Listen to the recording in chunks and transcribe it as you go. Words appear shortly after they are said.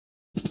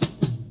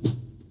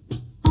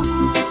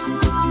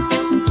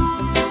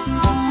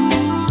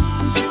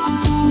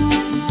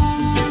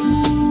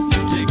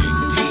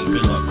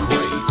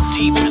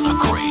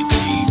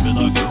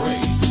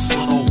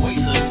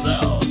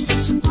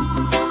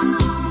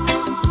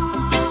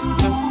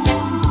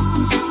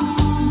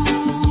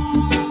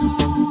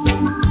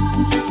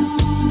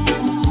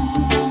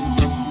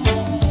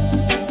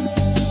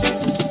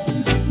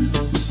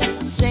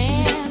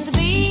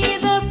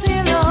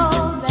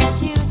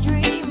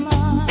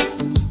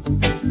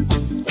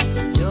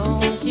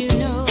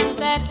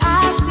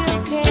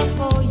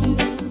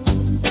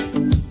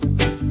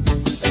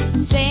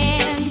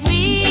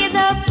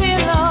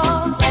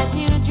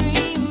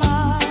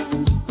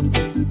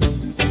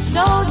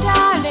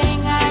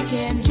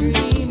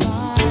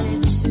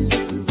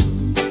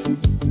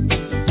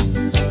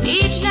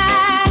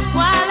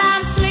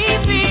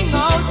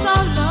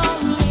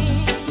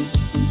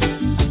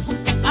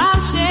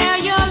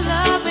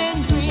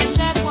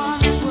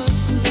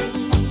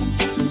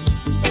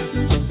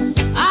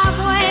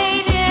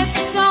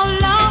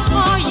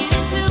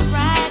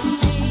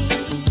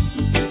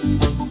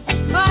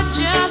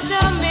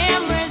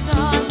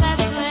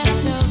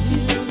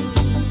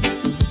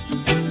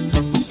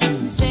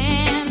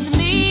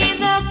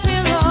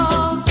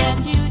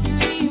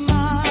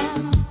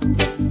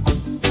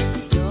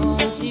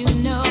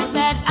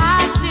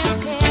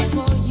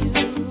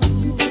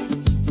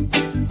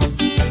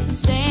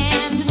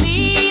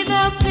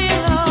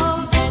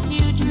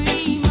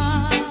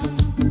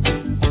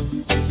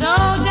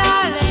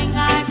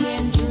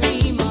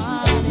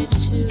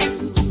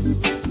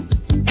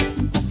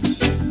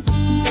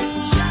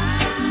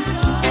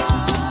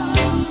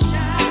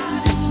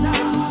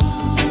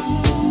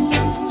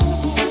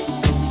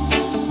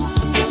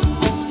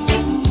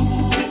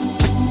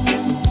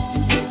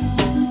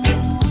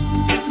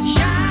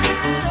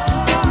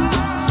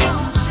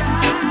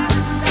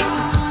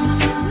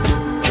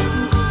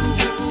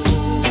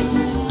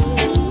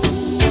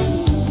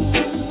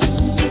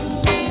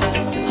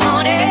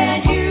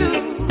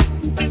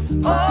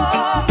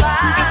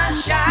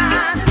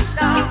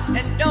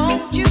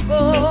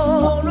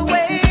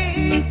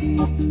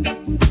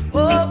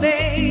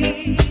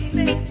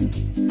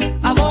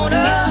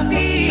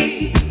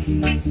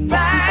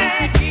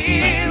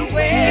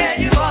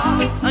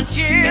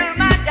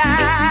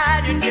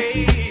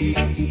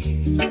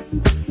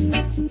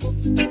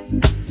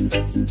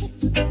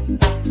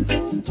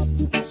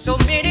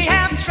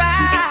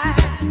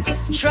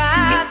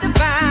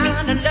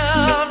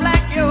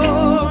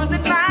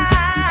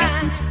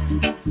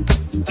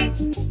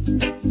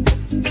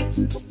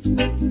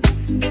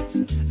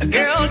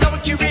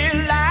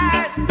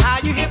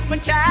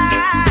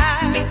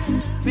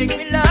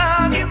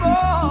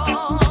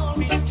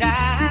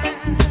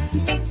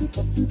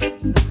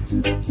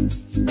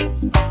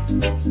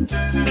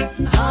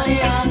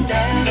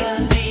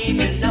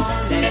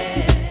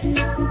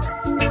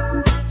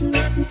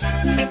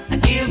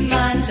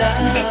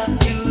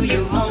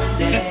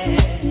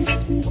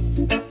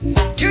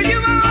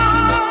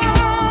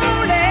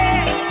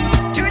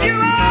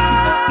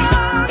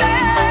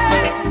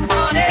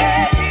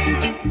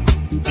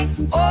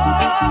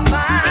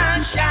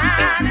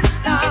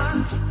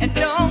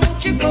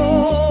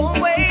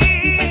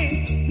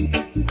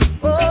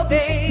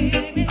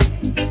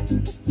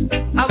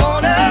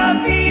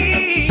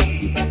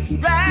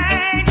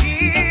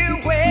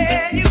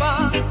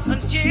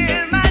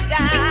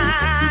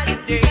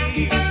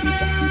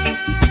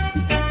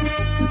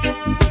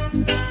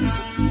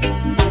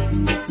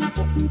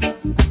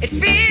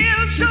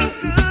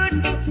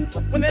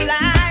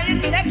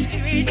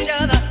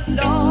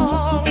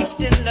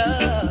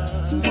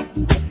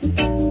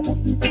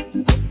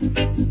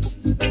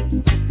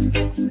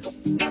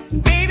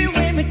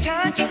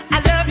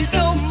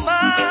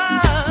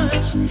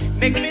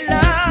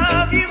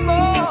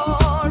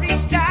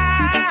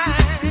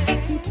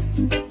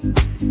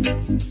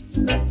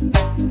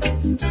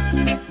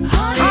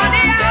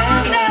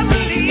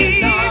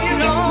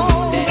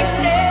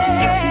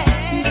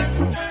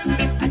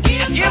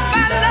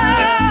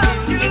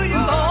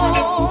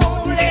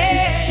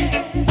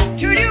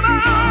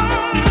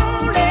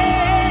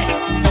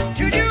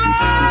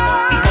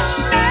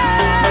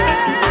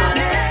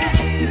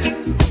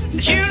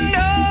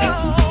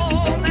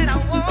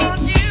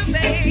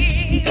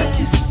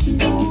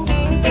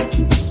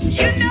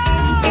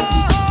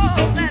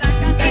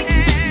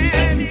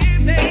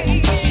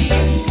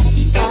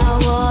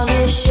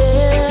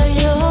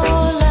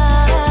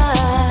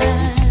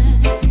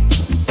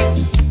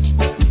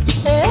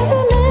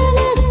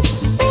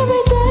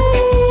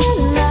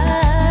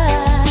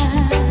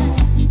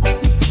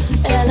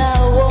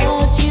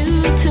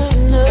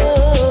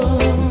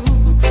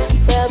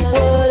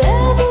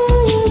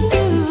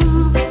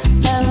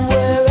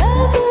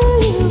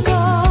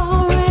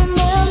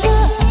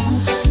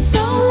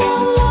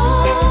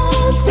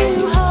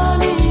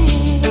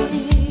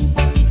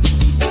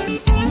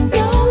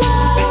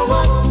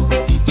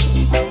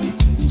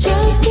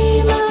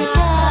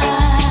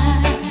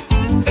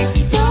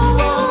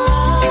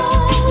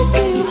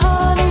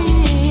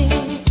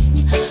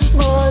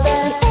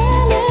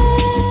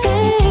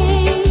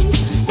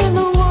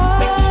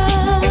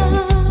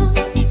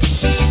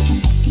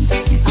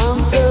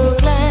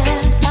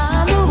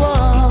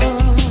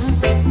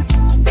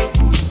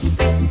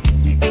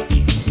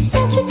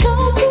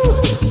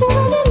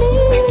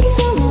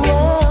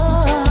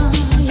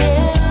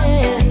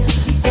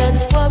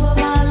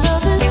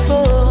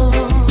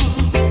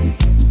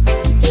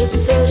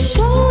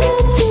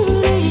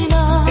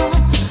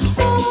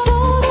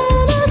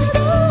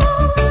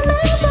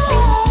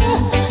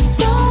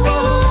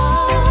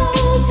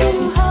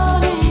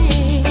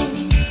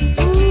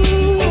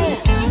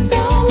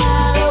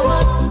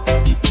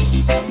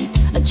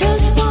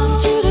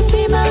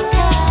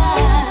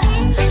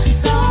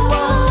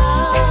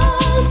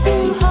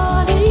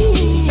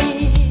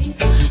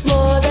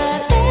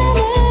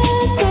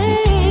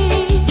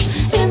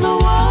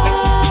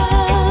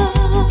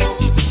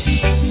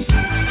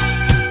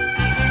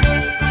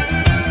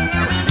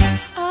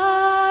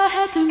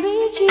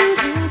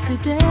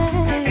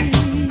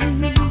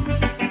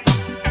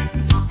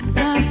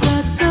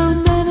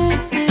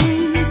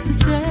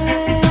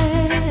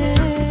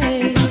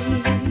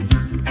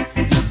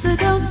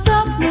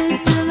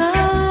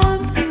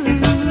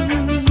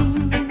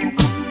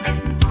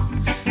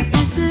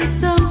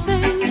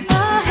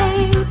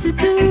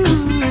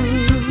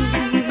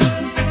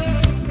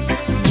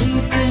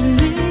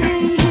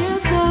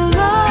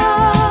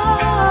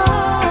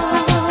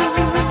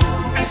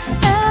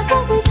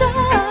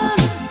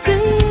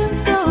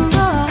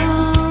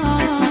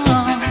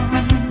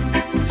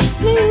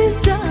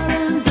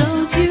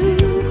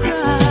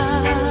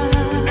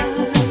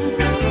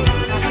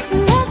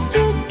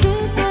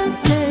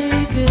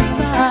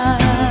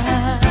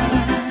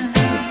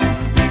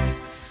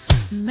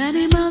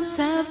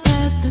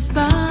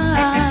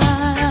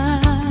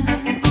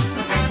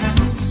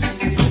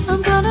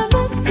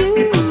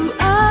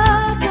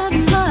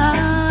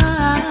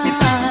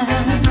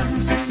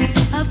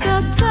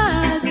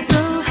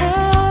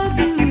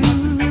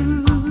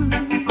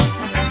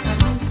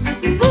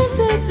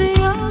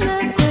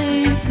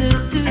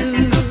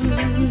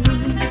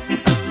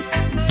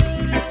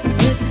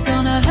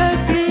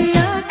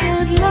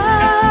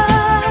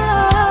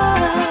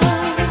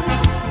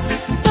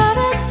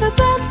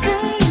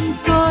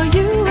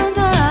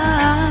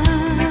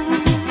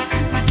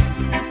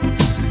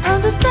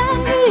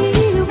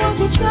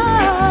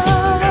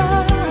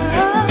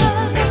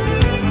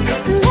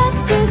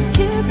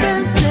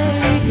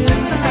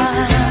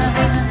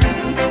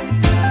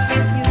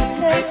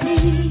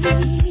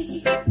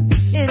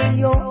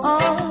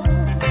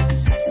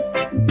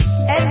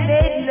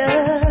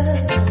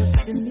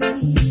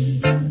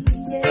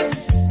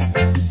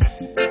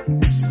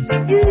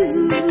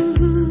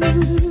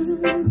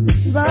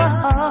my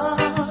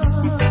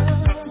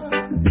heart's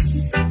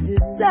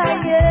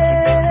desire.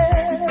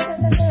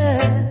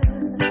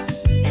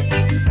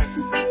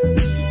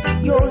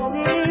 Your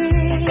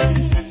lips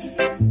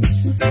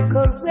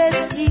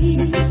caress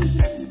me,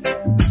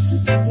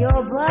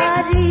 your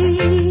body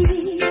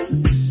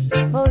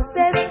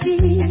possess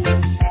me.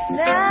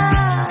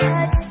 Now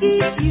I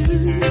give you.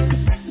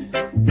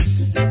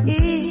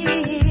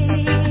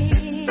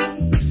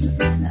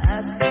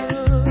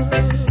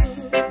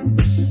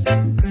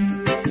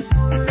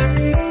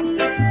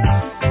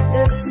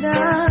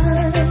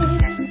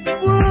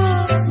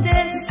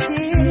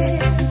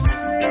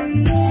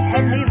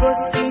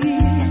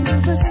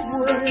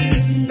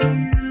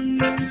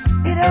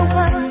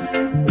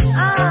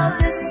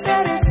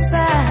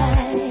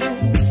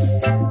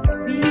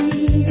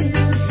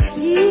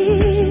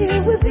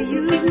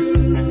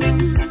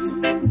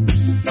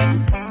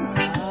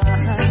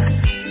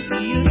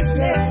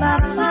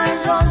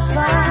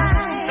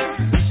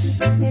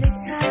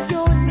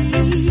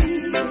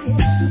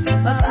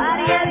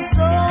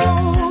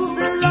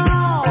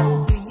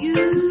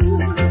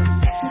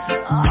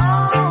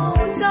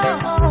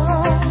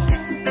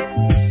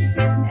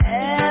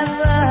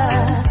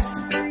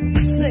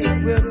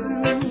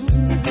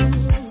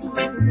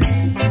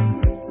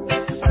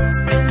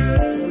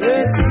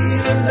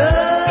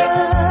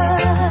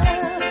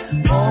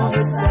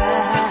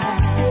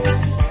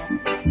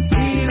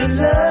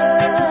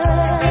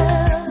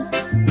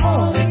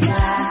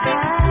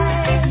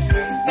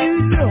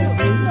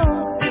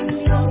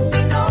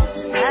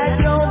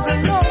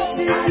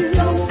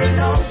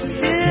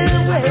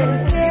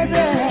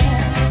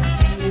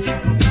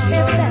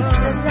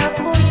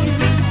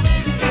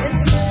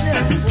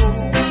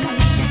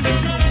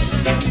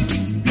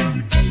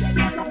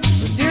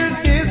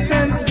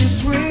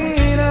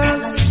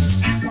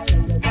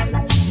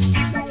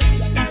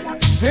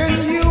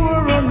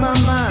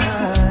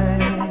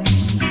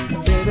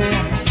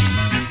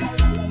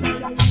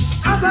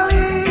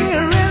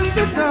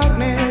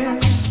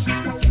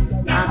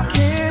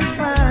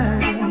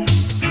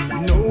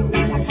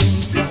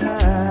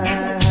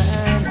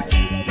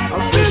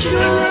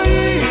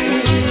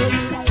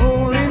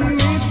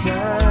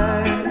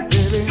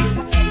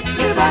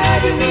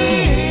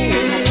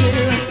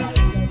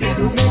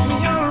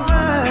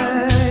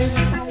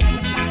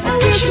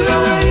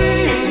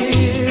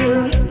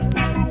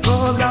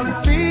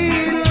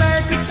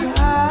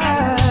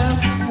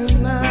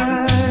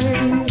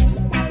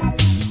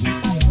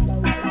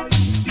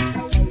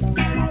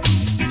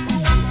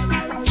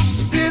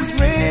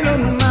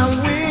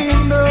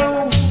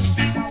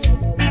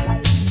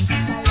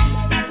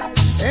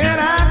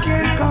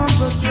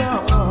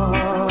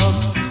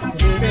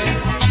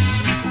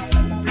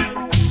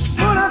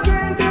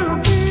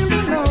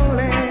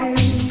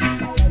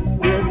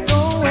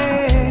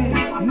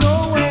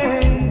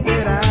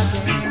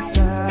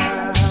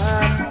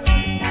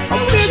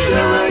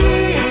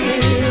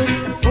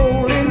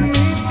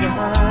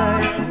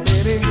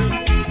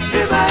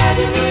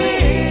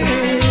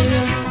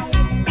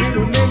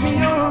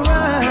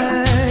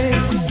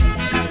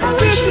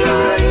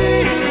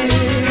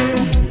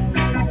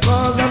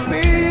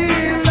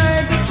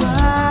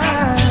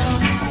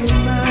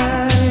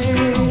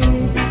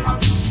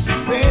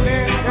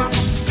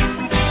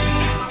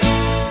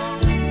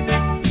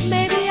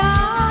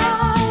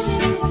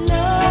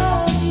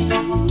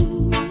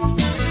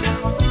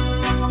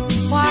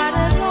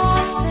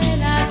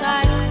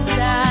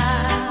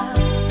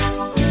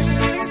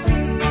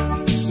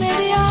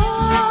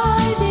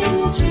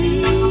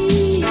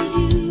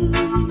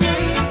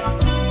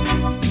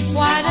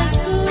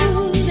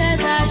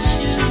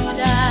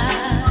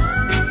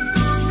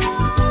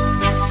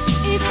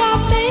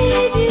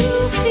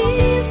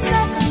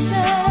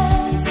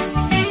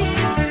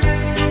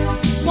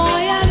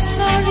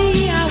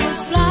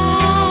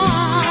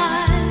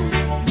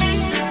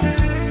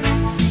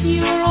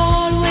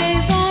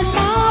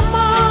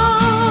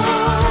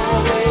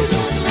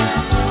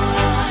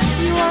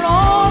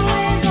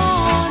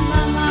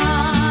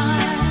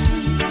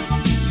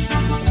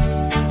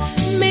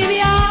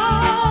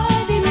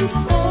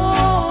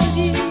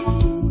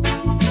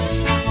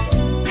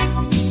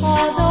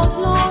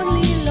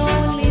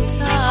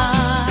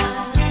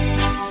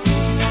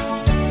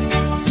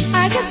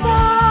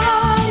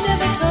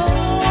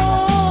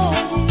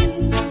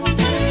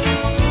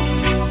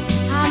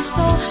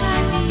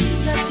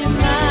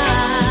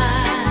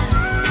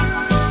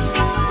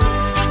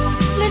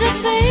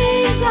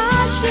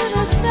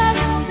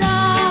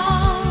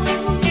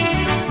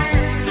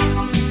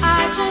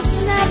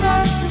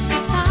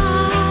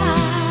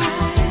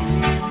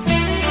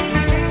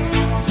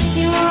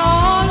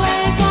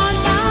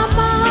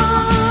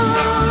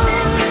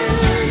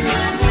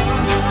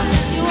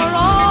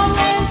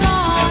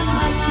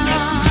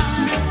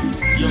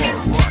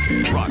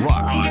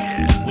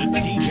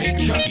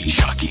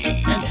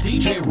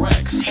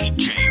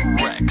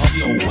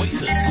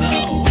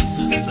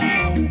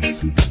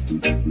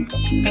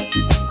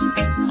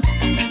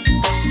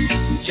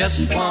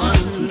 Just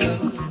one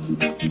look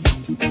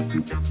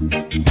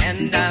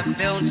and I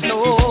felt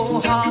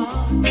so hard,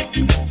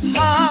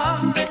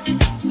 hard,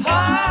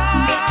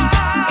 hard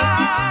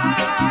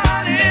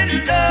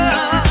in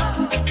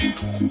love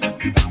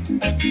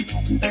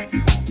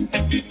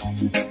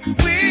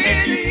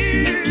with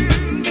you.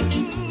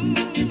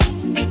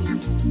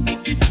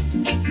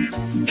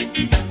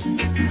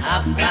 I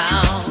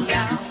found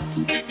out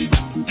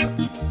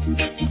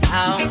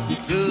how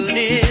good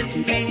it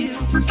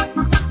feels,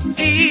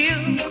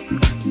 feels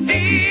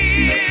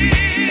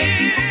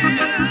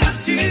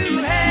to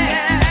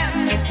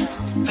have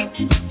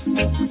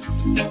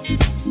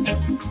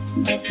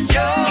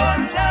your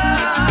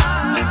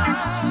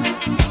love.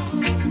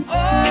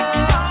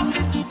 Oh,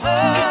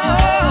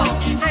 oh,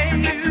 say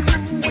you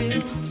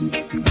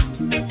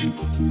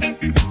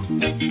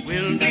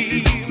will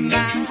be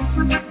mine,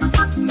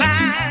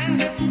 mine,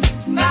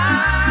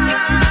 mine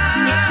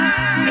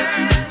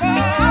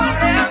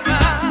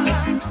forever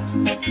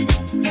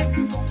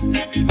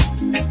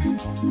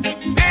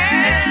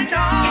and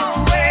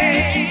always.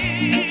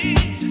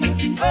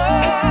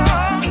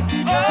 Oh,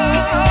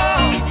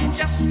 oh,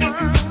 just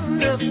one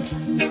look,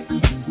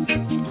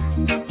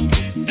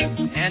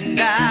 and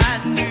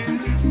I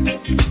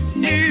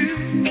knew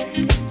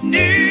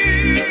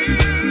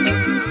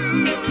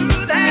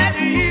that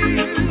you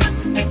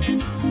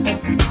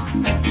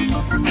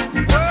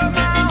were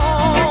my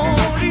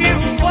only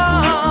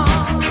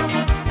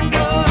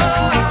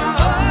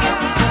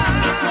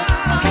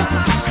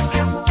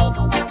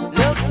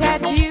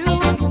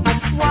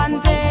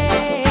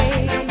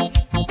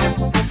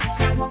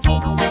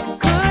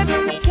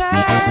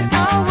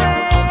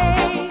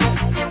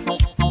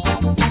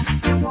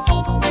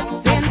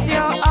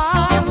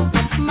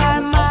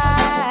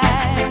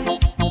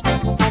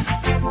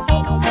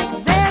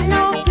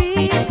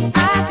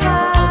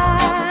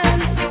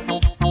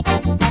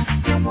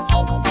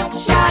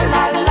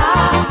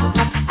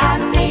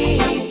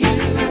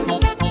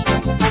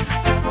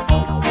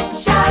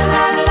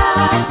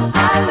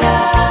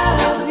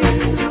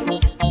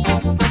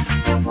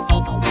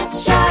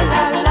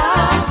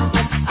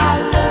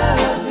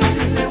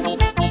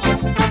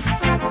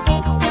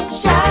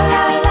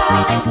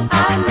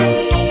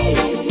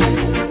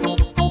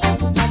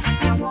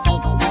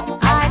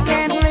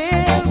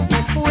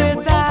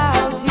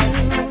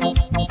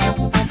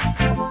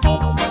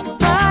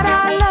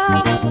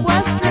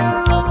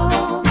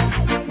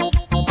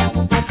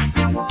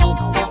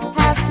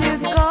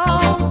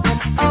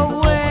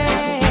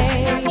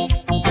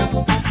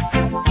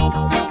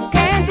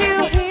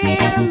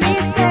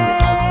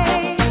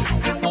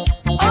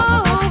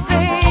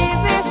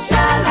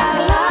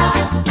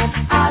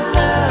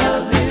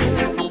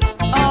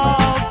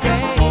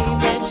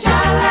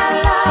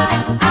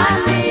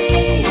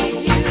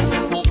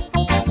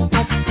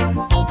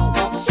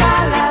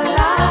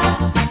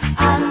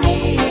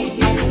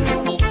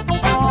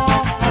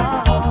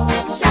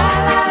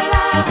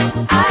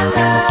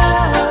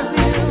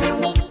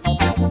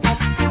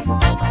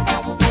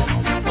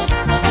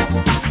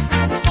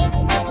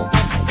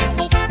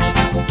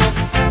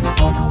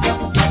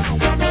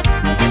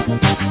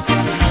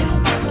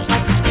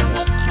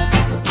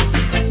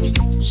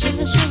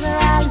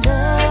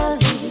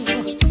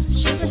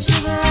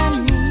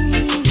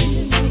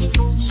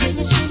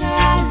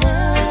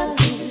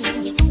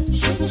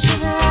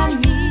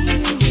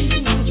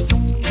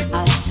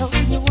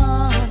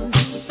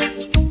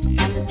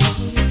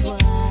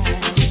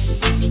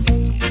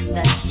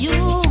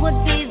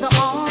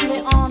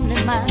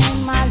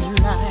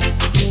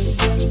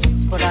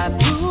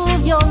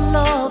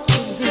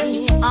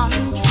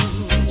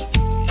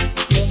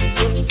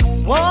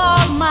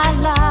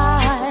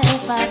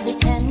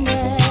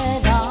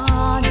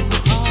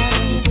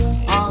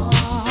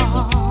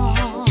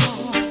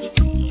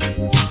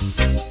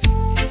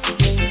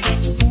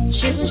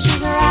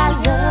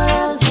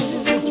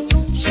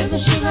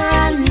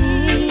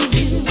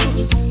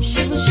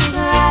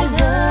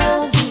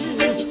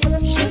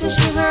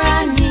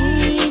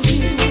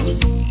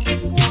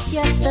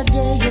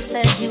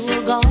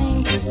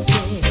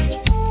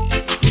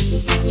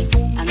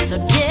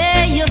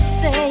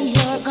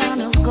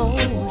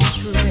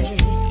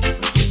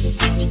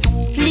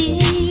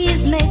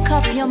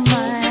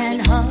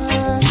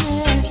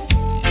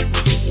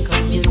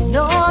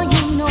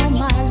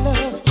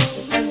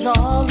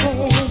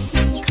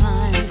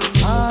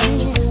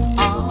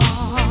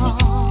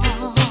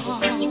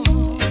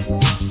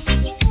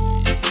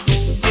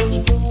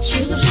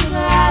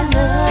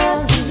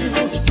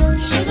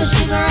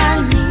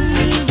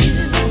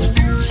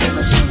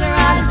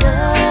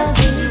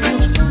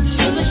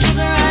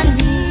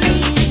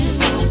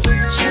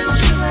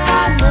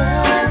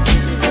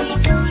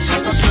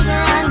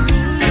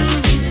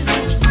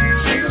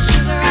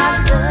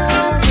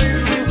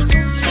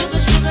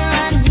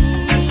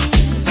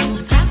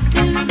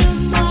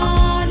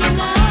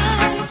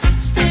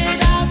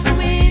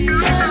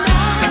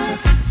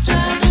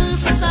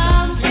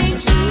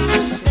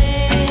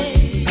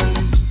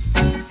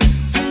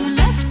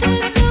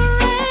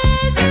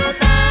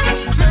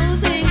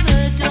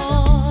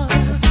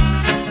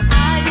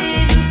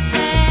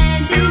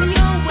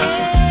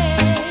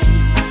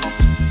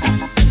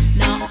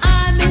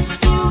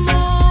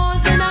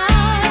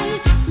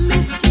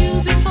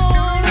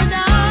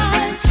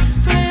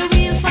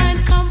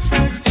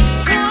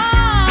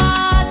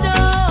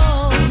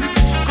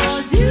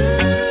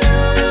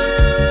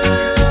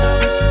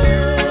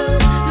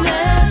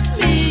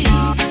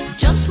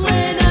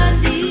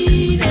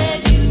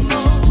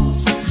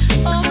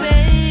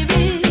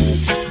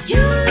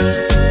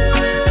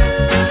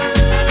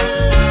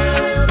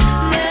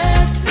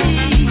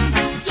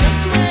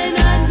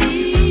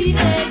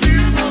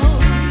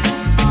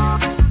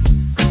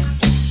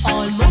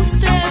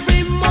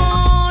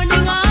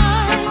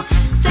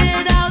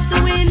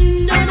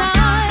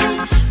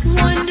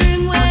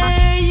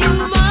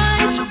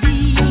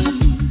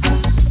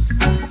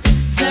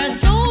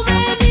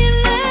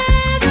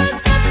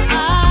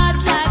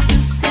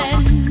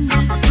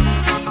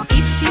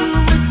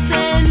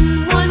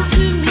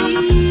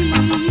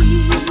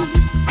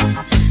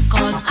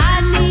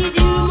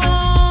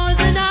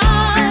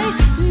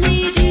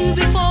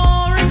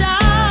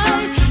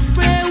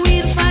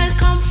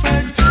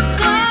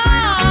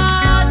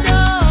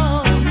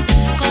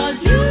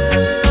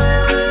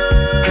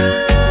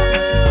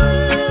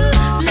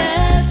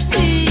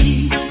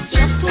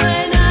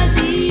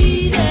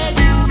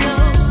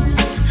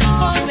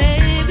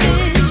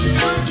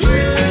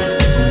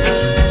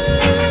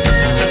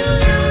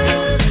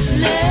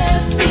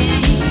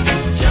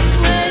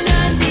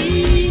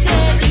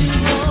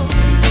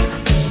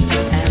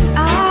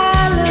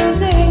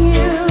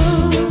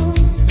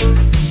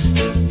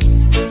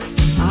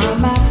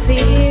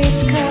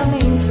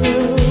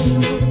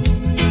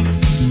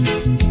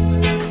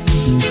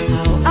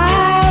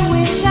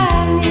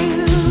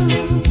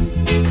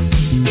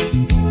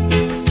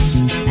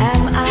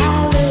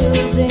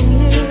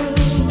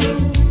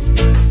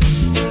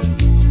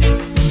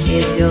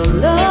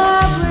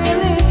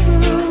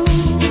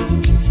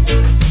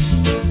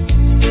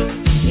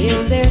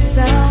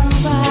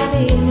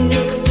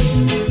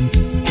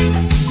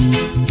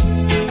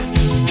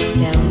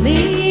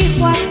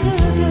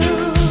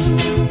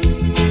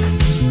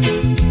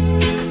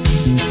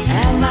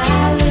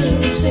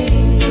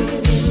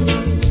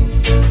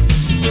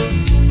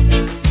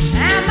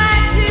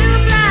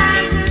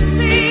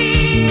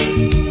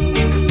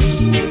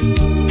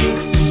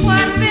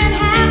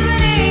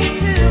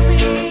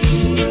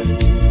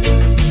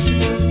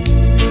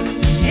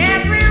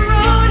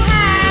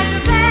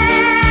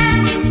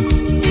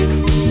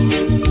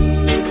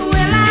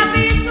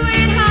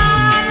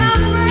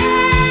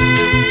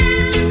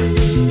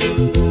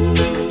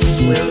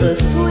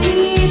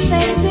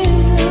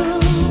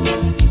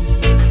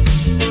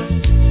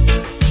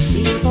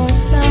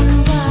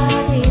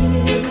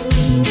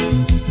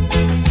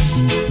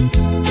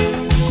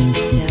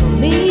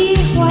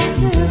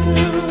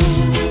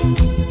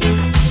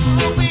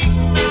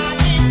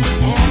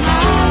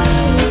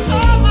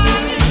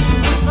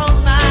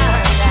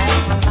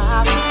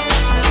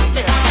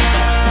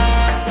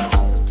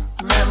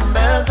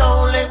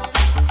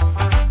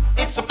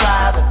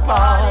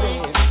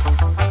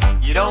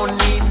don't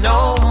need no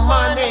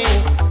money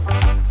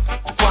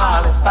to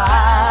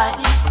qualify.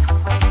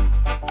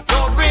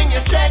 Don't bring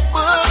your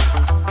checkbook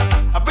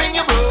or bring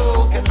your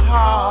broken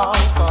heart,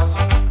 'cause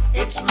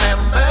it's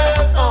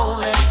members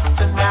only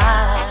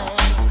tonight.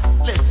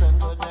 Listen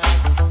good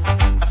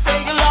now. I say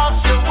you lost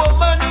your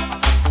woman,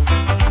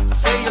 I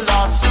say you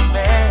lost your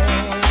man.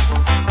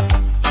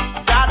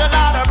 Got a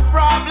lot of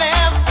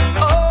problems,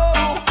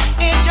 oh,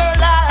 in your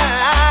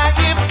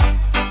life.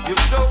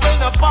 You're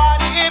throwing a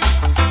party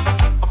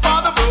for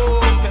the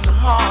broken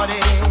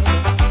hearted,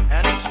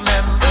 and it's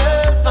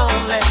members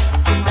only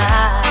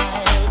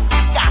tonight.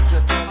 Got to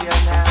tell you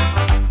now,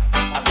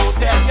 I go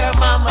tell your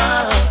mama,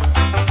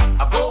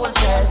 I go and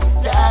tell your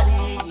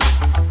daddy.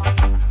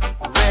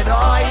 Red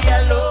or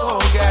yellow,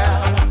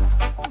 girl,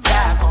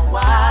 black or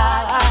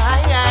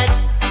white,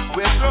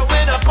 we're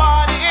throwing a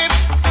party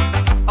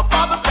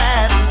for the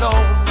sad and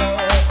lonely,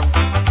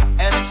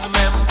 and it's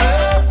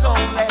members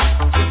only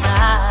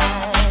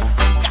tonight.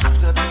 Got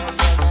to tell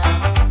you now,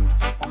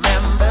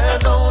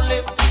 members only,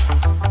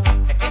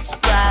 it's a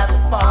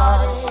private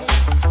party.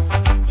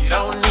 You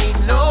don't need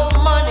no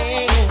money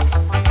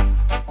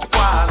to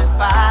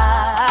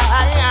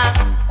qualify.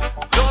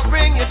 Don't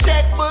bring your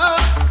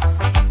checkbook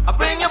or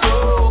bring your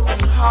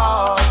broken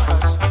heart,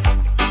 'cause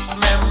it's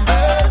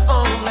members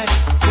only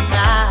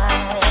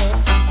tonight.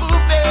 Ooh,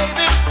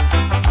 baby,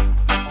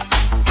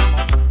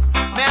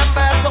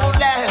 members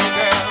only,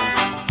 girl.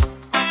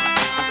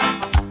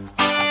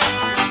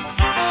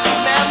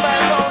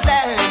 Members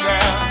only,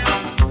 girl.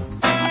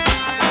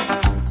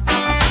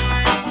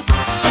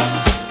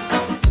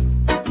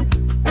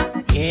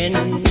 In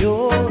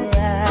your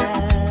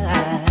eyes,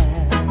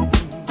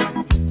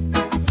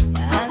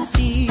 I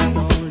see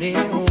only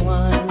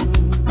one.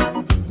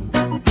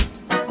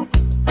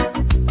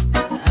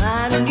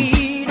 I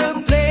need a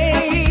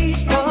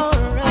place for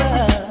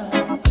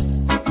us.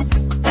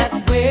 That's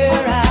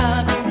where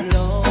I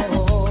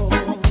belong.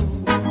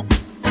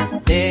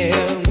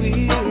 There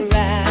we'll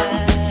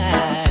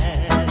ride,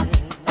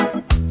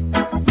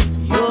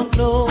 your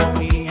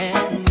glory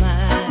and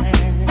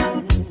mine.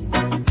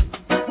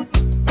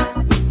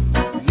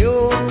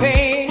 Your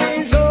pain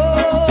is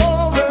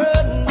over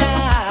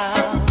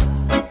now.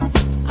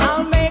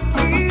 I'll make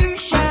you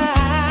shine.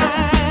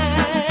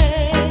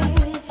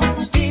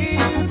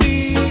 Still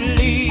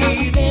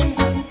believing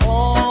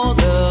all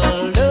the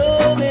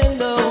love in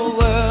the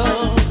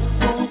world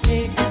won't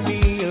take me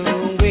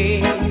away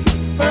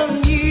from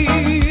you.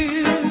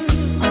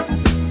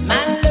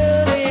 My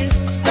love is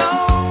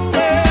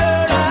stronger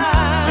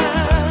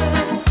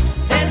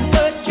than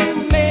what you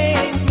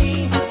made me.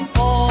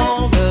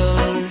 All the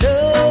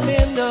love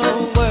in the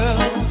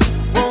world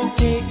won't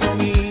take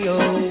me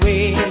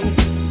away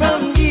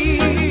from you.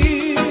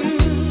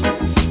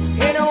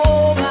 In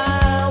all my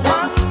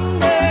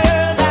wonder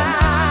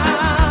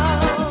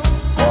thou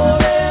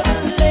forever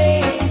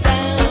lay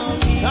down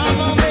here. Come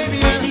on, baby,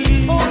 and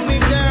hold me,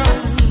 girl.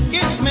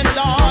 Kiss me,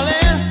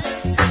 darling.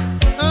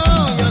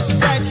 Oh, you're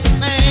sexy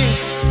thing.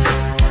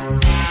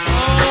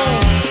 Oh,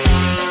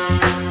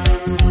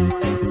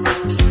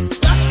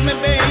 touch me,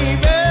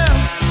 baby.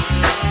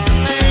 Sexy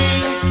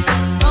thing.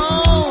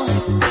 Oh,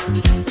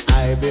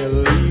 I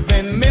believe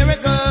in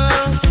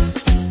miracles.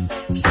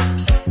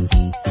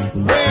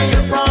 Where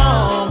you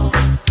from?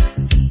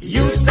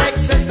 You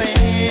sexy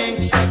thing,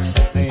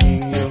 sexy thing.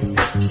 You.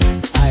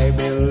 I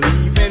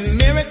believe in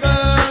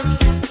miracles.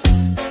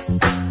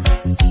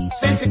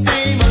 Since you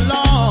came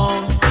along,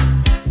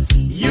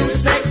 you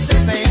sexy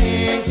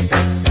thing,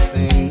 sexy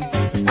thing.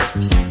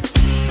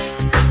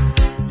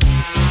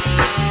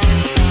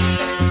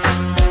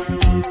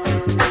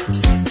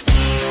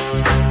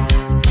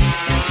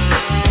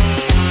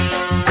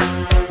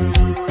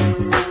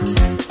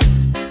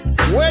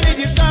 Where did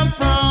you come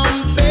from,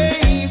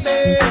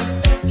 baby?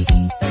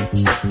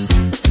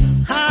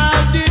 How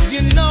did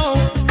you know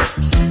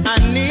I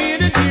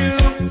needed you?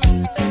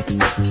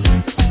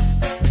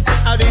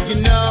 How did you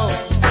know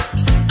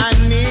I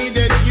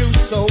needed you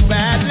so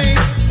badly?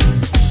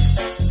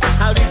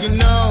 How did you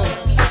know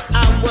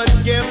I would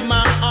give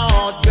my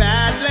all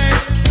gladly?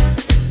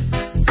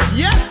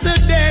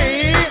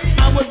 Yesterday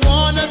I was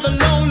one of the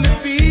lonely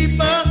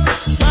people,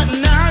 but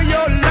now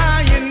you're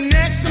lying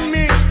next to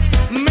me,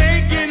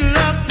 making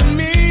love to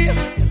me.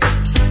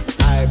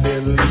 I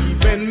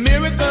believe in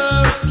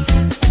miracles.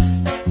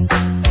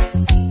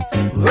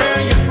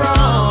 Where you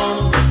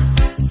from?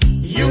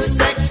 You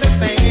sexy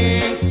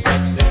thing,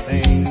 sexy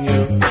thing. You.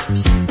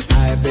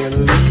 I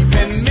believe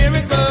in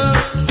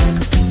miracles.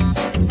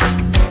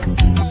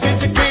 Since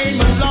you came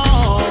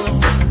along,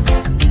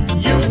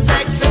 you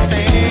sexy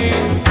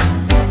thing.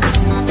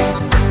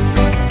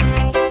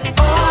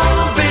 Oh,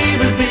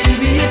 baby,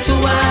 baby, it's a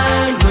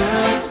wide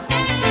world.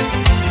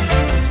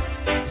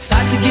 It's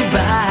hard to get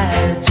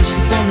by just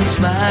upon a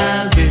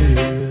smile, girl.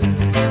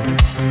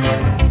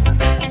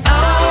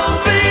 Oh,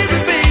 baby,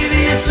 baby,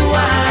 it's a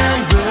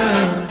wide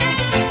world.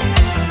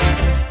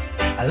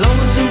 I'll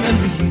always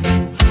remember you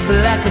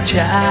like a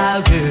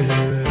child, girl.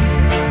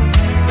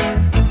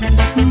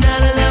 Now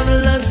that I've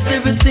lost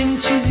everything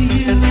to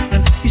you,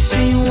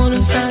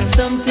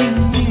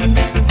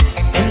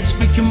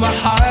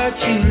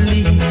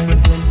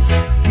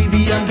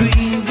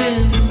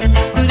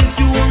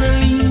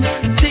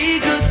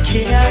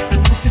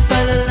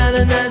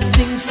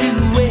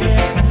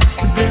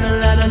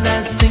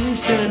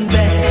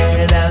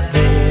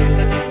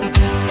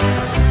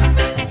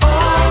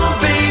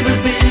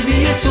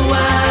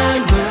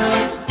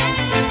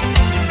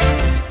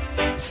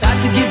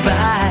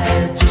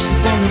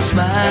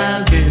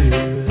 smile, girl.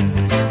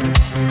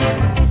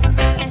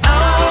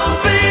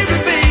 Oh, baby,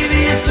 baby,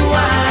 it's a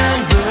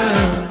wine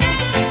world.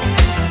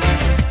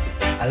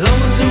 I'll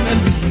always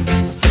remember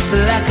you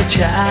like a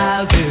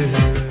child, girl.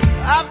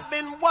 I've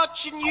been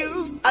watching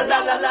you, a la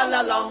la la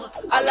la long,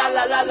 a la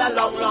la la la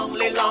long, long,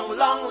 long,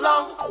 long,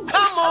 long.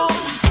 Come on,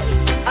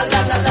 a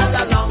la la la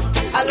la long,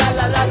 a la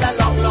la la la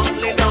long, long,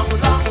 long,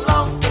 long,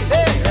 long.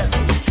 Hey,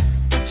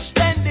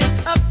 standing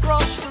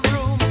across the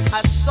room,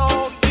 I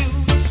saw you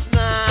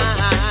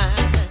smile.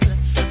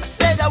 I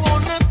said I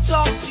wanna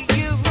talk to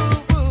you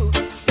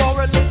for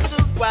a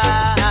little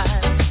while,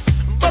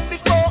 but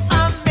before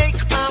I make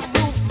my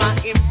move, my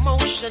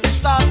emotions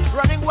start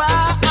running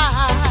wild.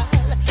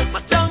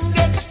 My tongue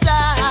gets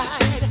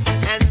tied,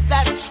 and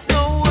that's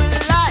no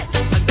lie.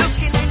 I'm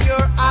looking in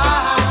your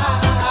eyes.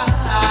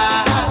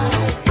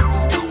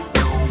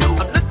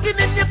 I'm looking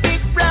in your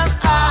big brown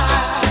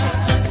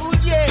eyes. Oh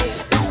yeah,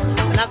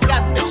 and I've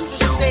got this to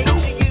say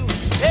to you.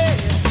 Hey,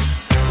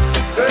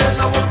 girl,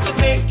 I want to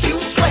make you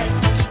sweat,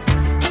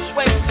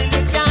 sweat till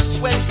you can't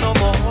sweat no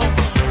more.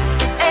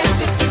 And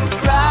if you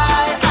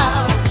cry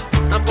out,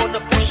 I'm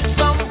gonna push it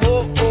some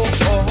more.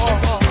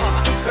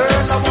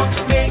 Girl, I want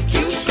to make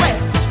you sweat,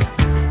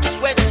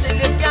 sweat till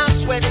you can't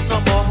sweat no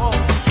more.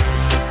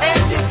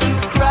 And if you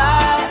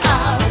cry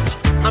out,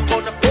 I'm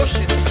gonna push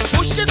it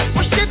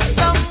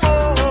some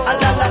more. A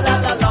la la la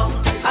la long,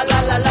 a la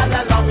la la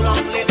la long,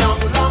 long, long,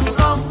 long,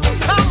 long.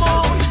 Come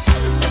on,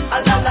 a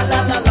la la la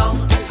la long,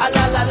 a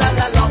la la la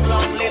la long,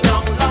 long,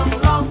 long, long,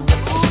 long.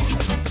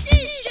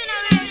 This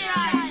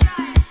generation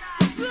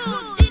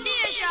rules the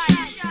nation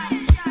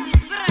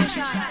with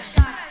version.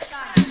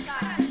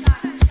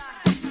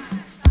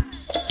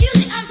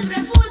 Music and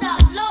spread full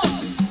of love.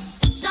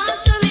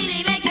 Songs to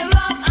really make you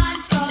rub and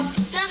scrub.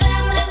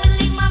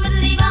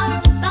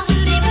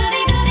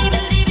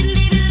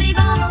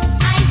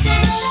 I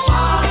said,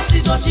 Pass the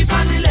dutchie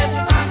on the left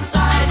hand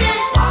side.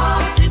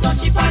 Pass the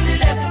dutchie on the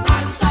left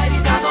hand side.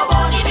 It a go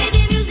bun. give me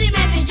the music,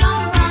 make me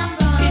jump and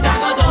run. It a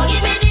go done.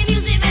 Give me the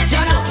music, make me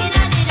looking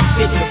at it.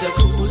 It was a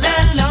cool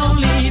and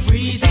lonely,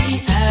 breezy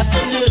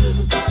afternoon.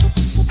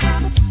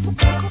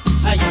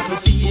 And you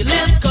could feel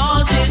it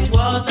 'cause it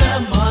was the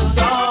month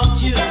of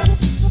June.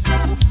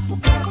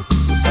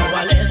 So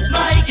I left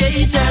my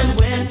gate and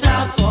went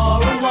out for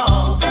a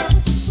walk.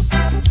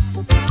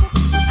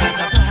 As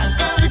I passed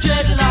the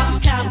dreadlocks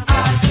camp, I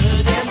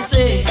heard them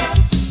say,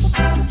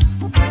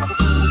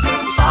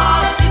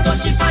 pass the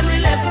dutchie on the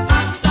left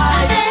hand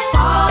side.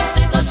 Pass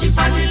the dutchie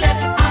on the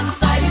left hand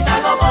side. It a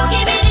go bun.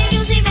 Give me the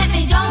music, make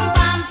me jump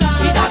and run.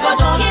 It a go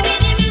done. Give me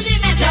the music,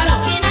 make me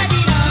looking at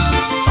it.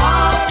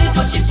 Pass the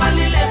dutchie on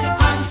the left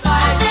hand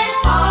side.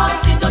 Pass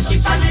the dutchie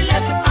on the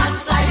left hand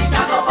side. It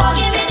a go bun.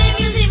 Give me the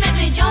music, make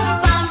me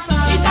jump and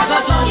run. It a go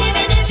done. Give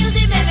me the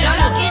music, make me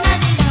looking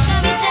at it.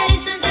 Me say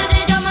listen to the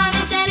drum and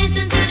me say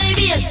listen to the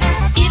bass.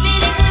 Give me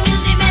little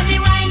music, make me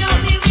wind up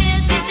me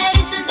waist. Me say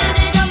listen to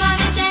the drum and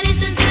me say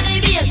listen to the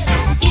bass.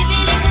 Give me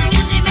little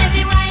music, make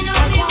me wind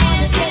up me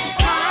waist.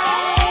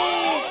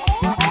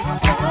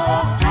 So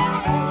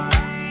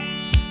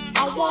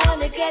I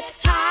wanna get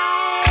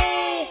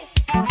high,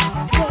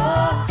 so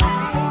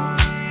high.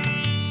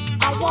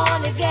 I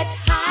wanna get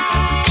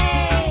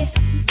high,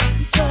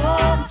 so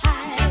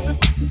high.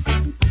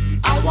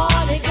 I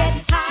wanna get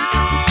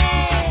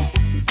high,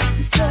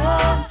 so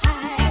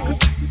high.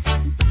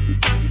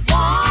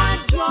 One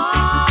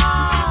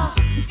draw,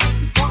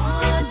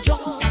 one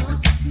draw.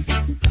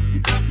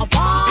 I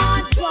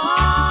want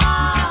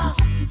draw,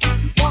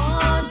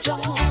 one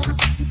draw.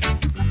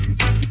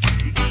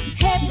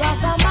 Hey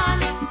brother man,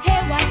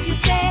 hey what you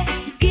say?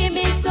 Give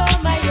me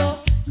some of your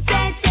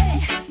sense.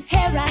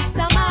 Hey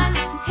Rasta man,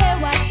 hey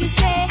what you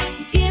say?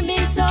 Give me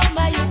some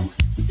of your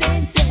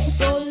sense.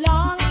 So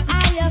long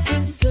I have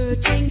been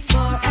searching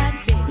for a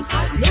taste,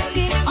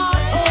 looking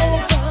all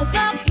over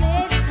the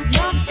place.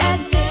 Not a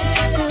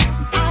thing could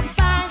I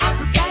find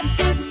to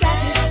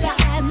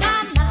satisfy my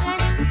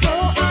mind. So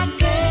I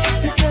came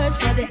to search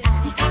for the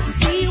eye, to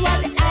see what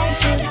the eye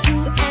can do.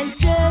 And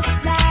just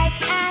like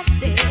I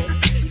said,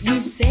 you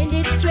send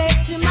it straight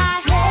to my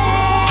head.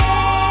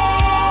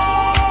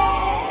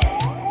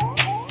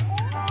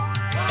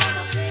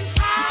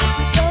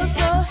 So,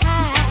 so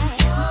high.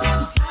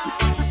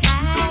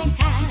 High,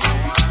 high.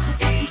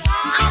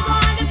 I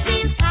wanna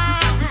feel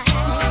high.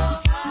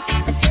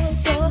 So,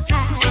 so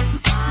high.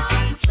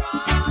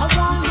 I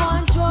want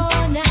one draw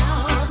now.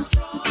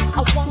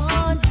 I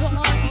want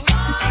draw.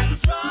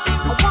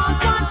 I want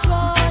one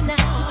draw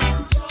now.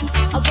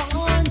 I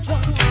want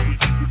draw.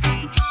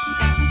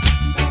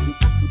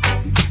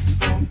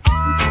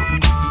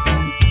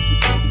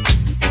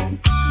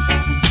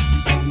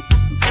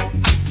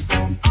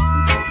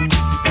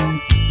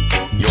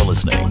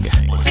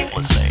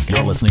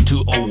 You're listening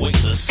to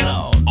Oasis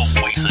Sounds.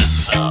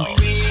 Oasis Sounds.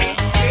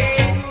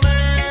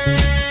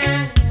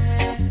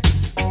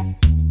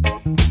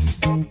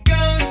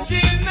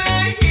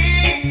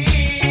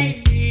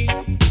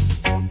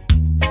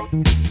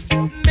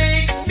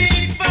 Makes me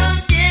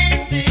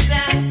forget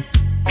that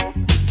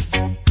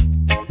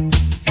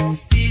I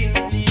still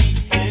need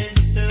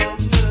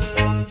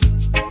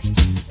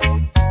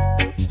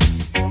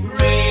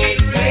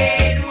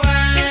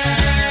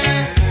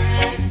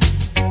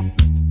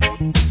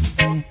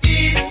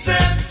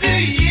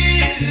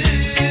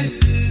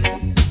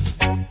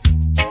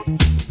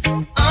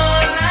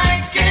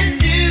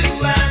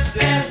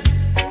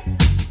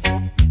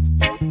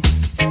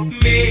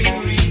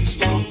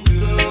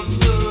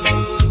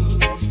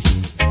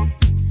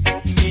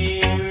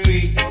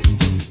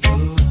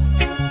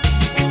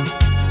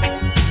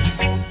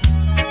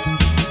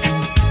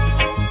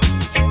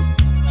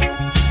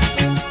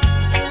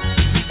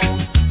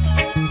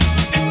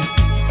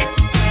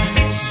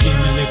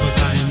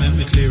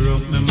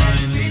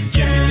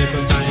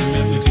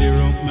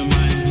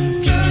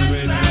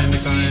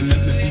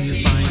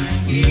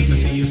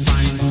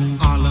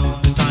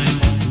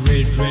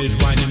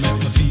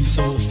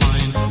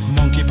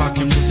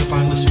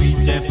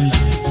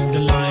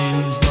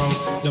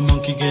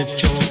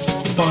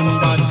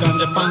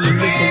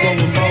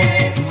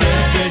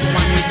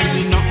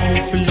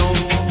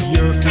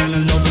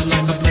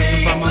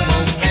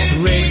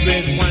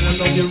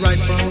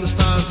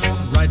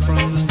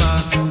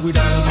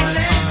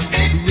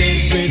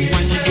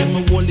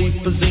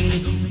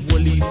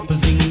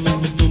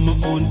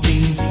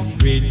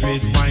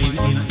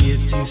wine in a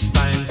 80s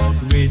style.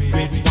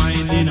 Red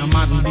wine in a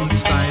modern beat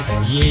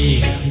style.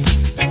 Yeah.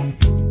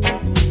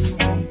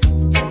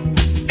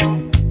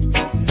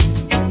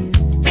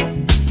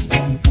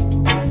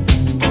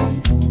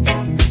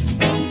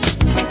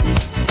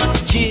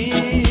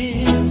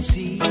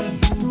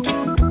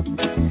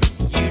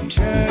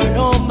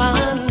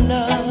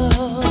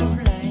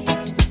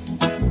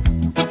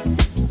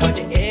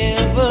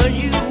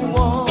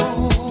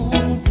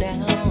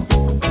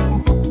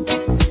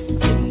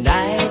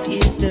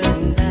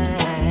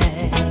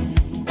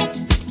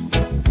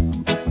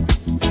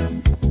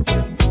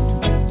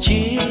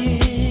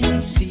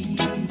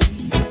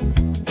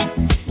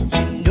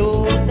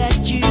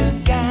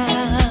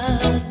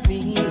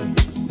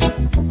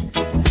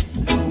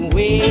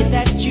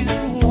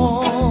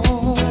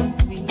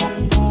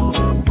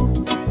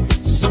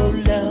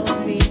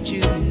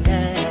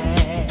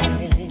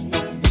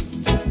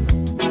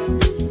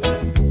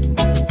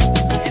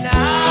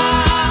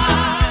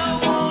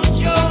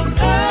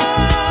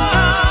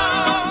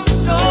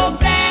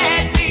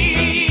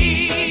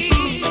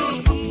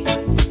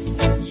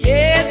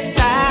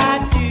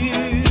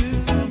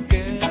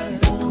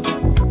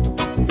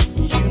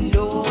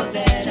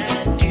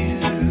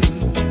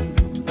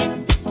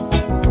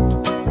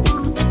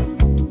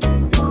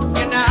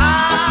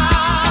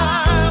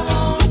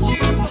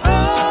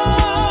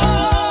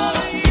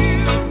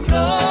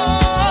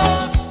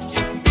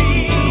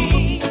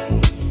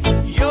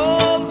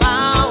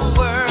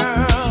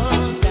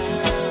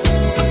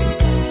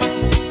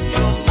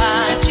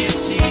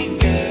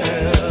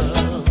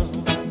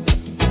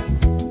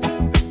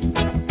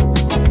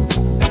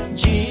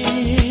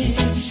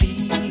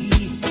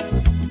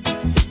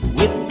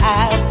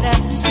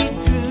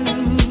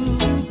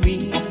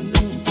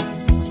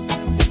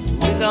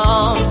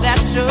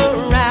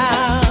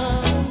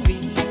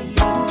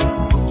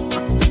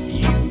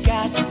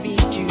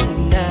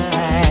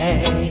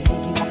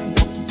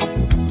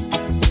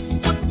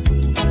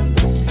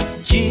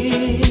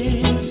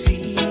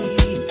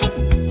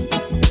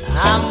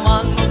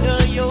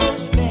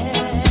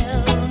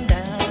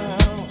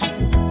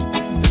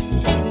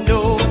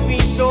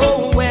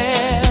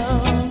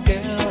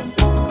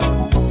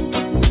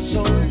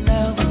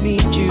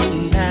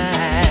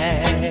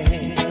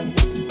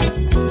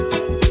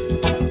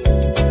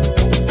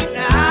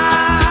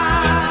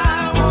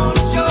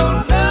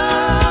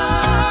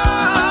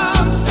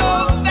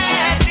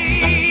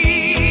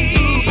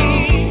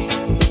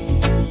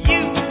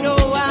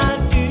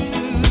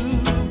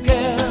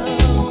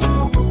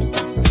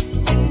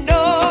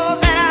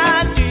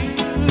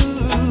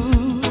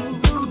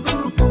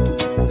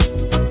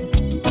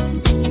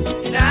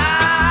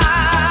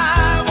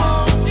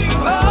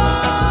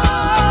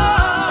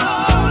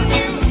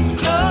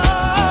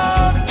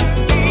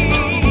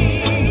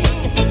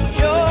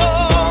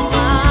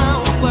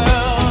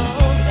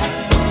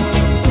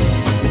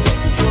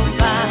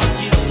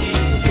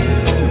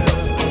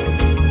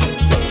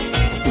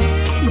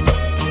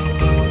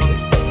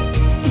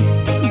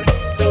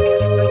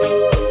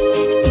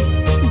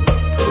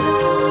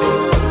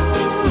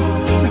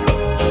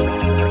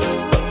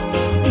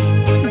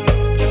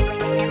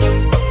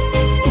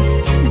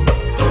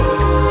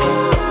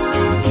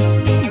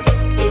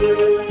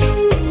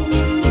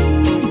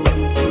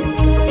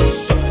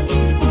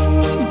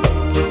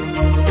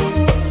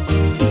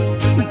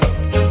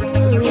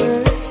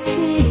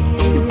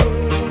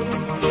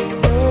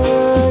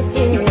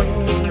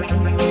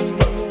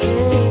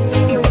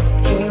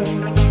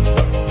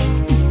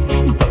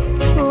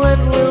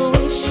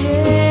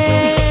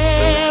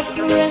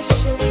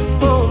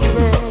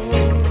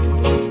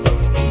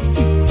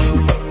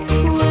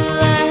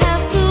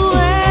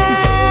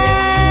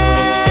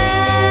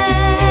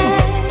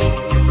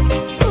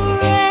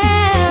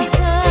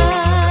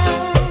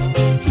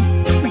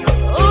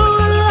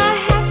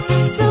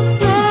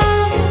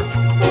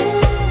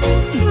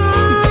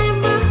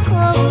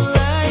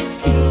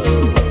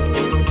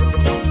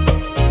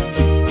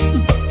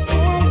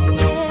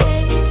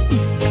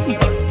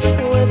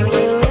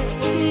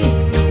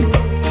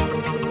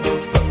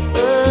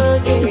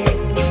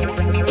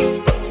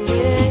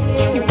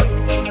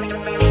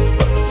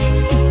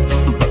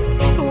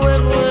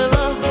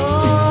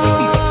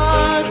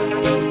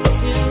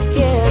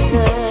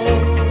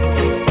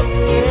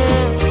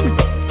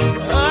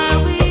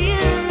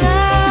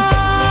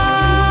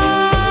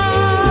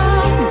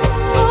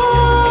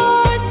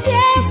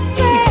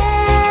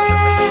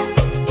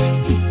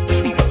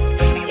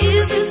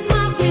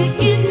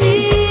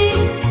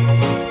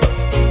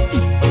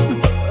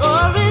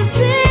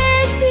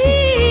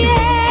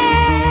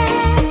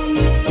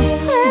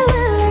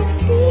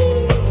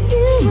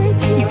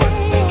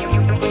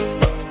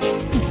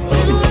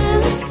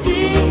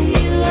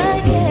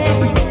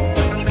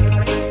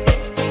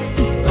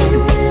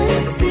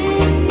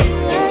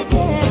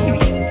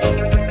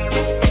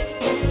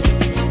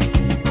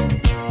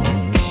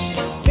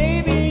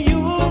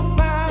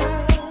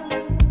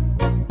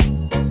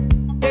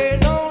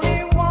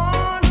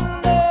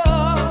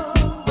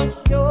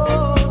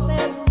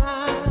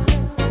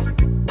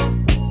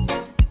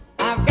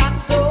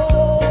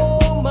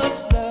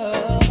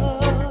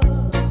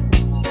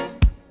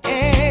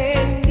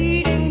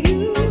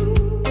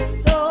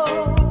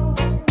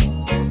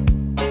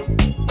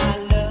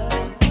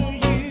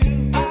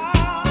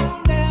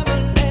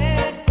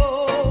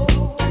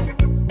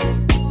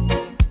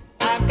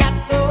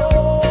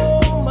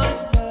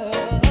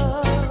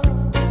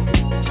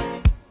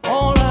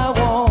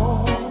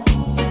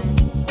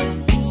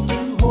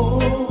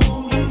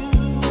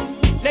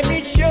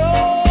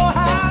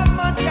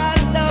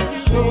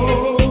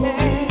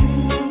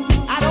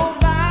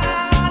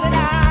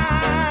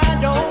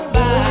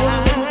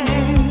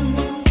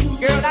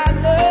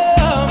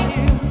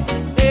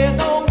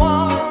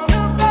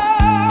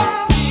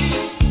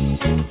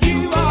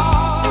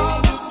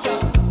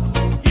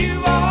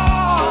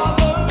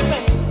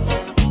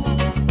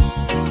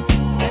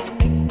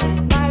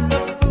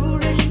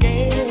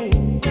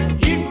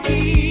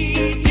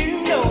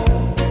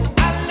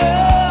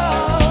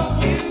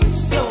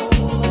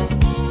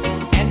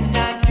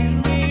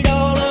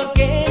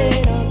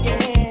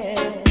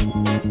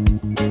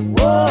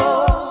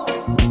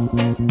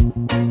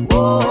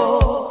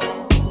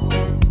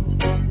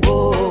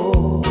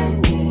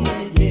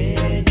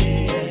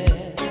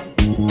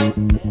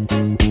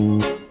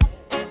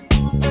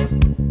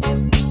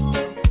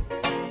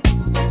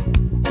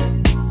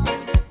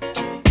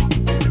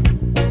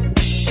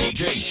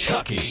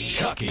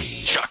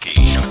 Shocky,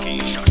 shocky, shocky,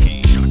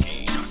 shocky,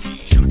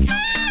 shocky, shocky,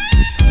 shocky.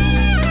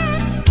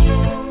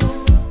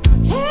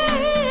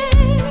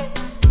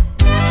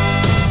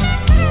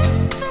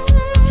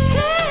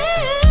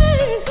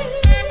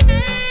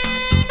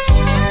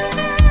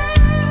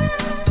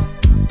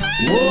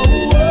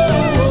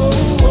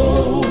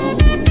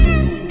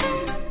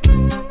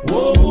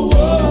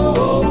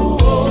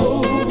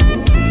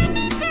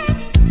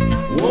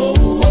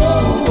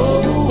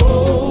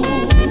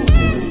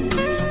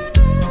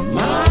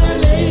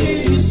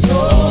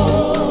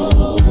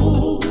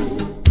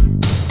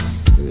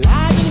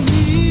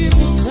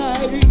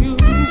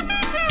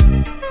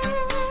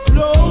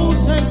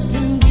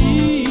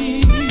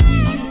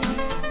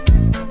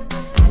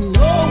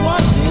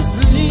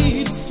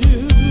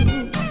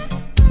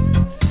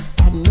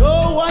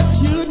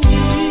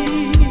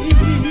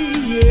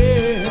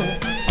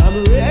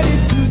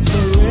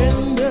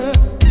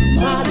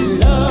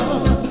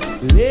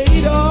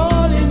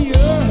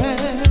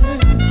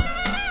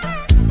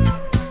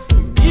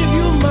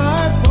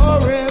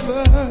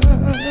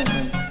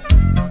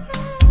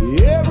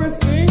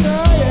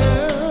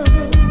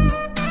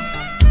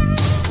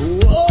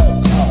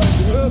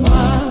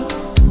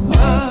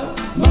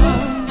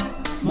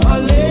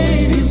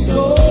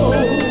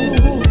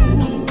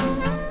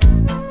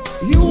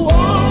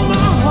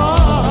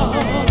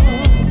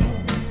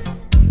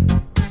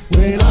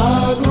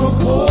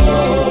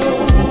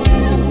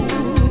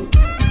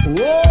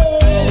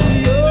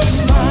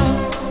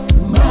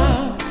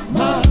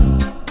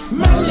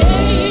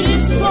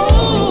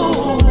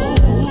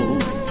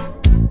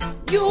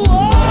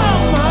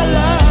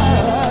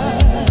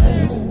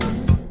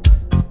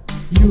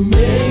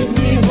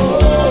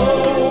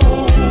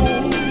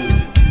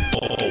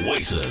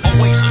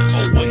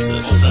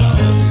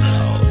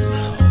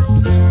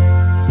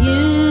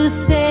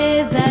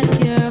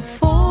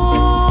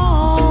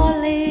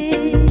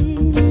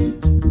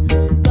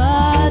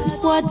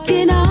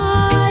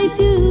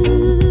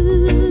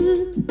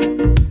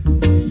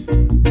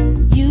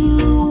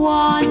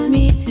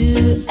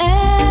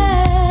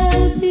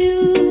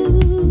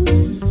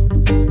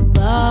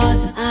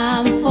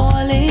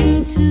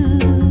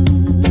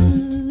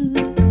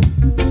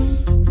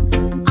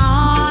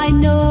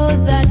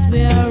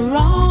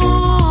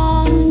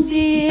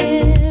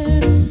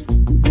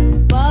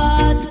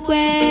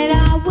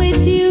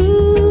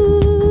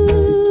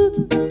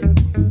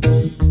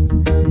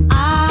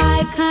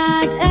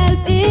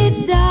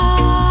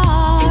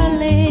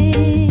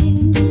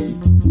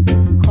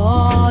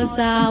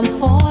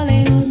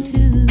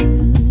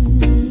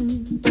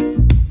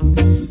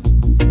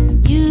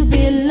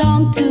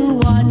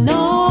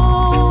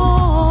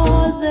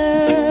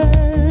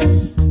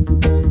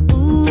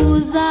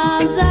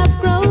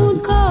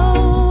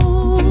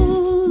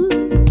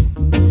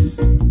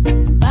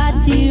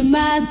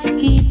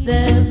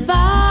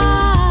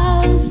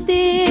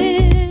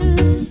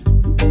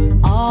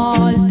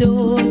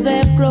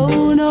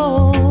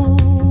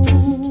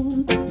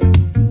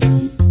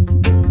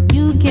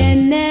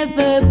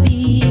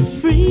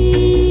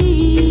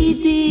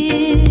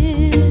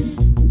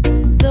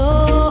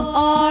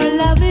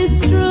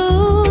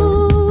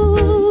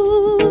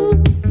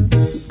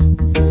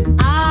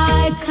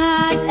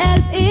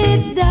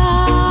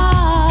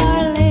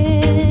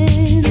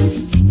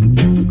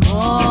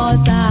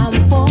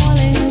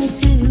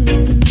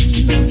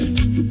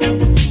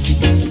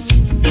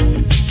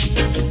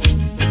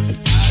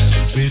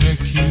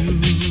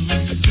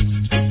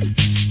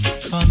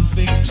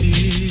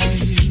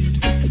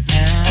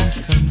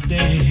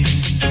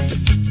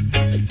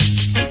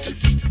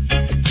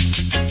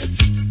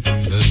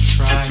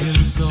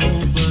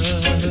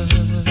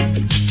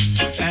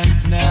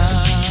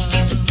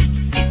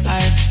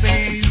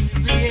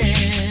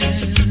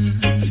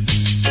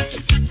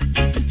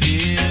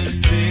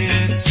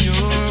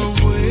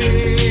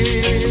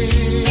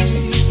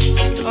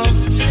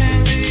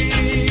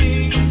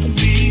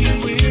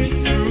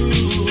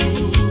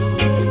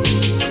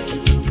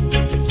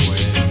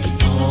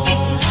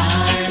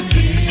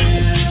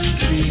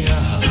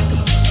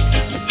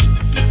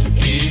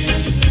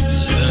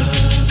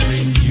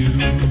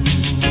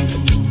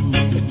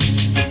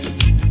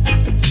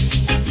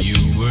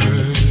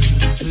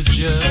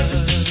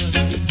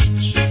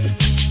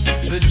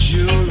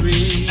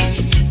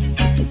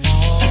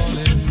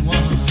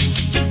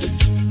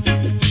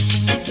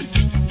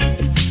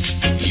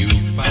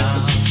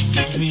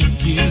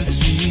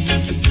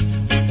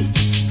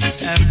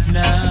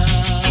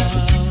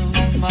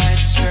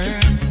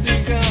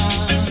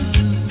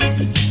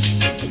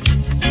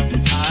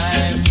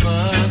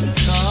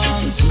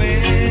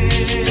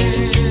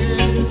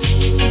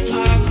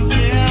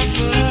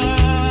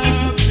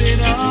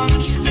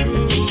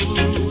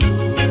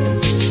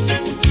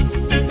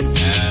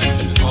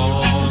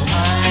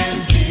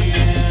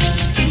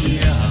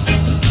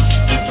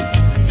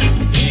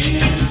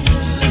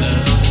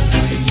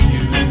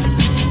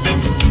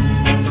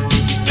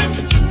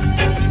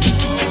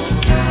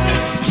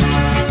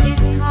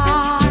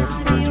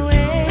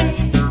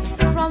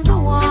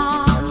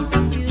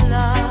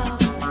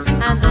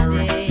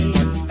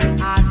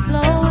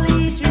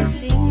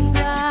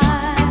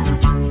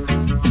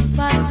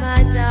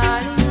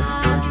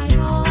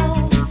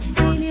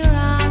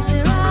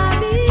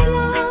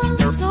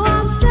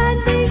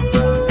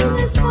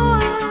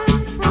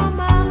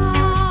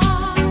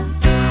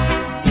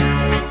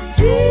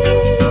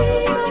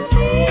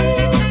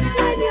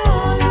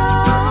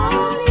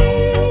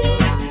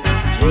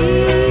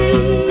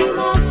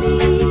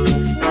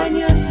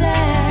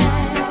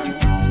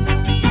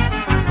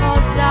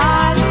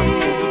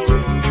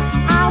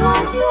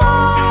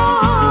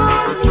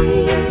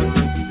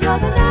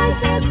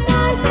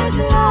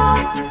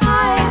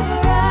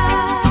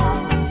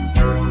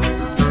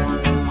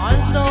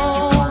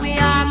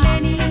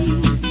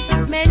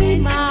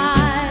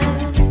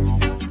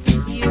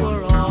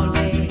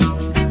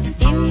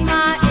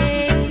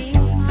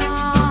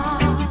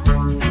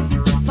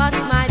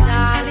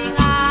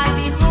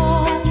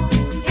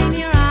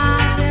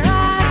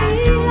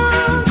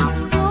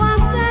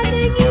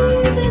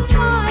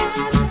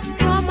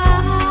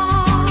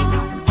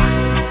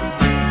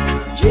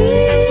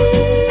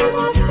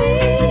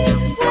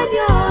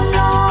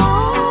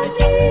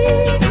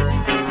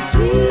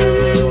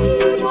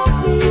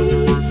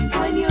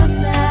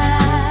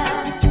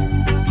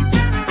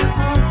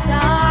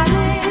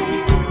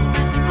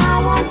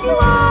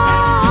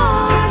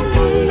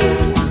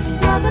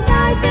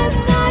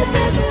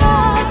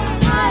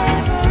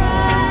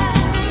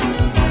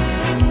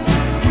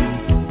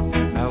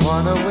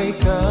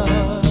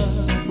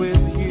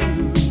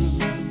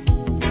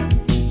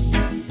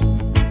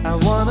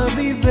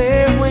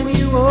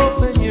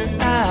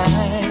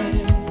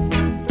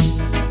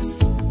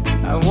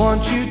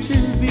 want you to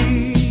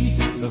be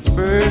the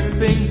first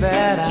thing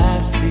that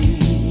I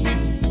see.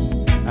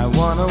 I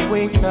wanna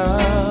wake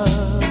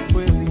up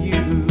with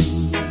you.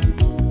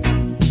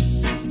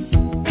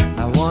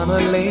 I wanna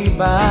lay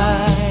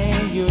by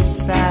your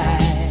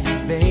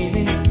side,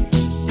 baby.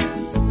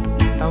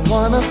 I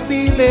wanna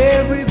feel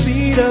every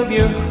beat of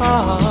your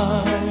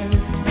heart.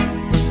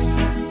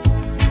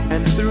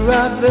 And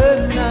throughout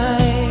the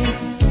night,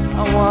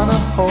 I wanna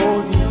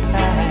hold you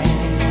tight.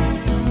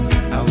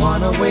 I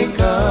wanna wake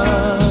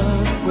up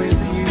with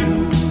you.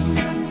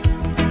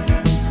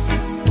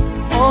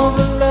 All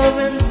the love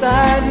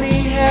inside me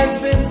has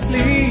been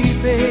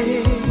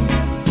sleeping,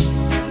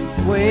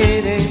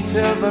 waiting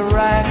till the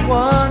right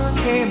one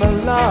came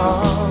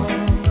along.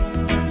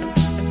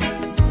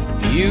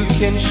 You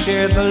can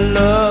share the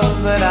love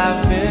that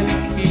I've been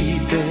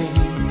keeping,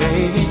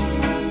 baby.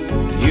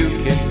 You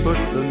can put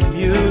the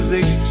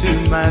music to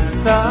my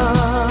song.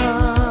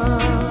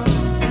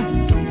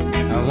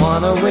 I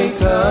wanna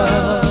wake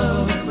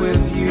up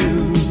with you.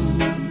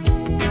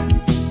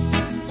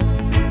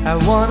 I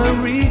wanna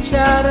reach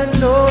out and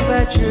know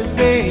that you're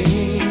there.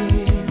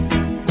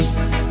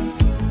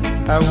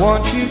 I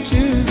want you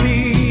to be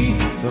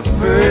the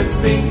first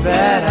thing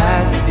that I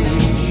see.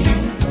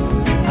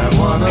 I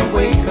wanna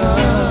wake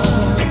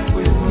up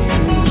with you.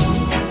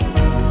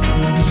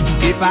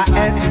 If I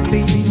had to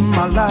live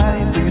my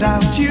life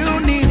without you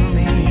near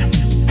me,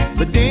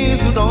 the days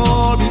would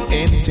all be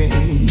empty.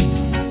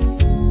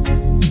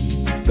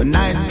 The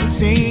nights would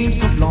seem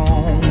so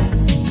long.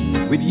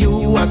 With you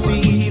I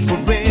see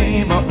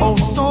forever, oh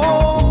so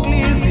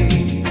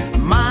clearly.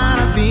 Might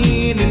have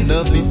been in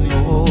love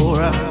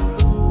before,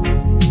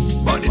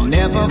 but it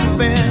never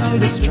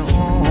felt as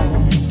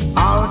strong.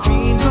 Our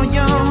dreams are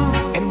young,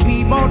 and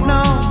we both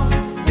know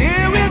they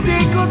will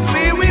take us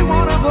where we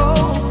wanna go.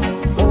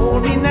 Hold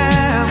me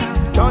now,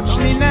 touch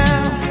me now.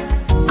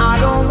 I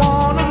don't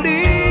wanna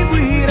live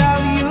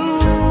without you.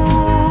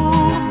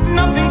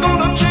 Nothing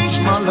gonna change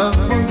my love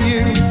for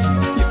you.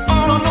 You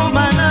ought to know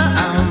by now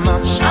how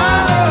much I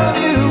love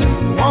you.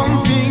 One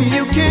thing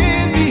you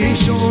can be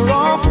sure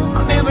of,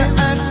 I'll never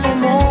ask for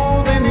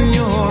more than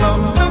your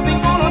love. Nothing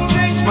gonna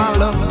change my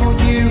love for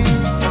you.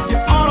 You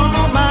ought to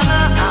know by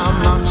now how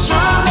much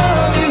I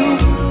love you.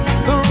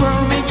 The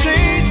world may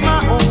change my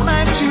whole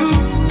life too,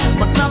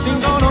 but nothing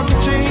gonna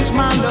change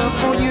my love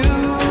for you.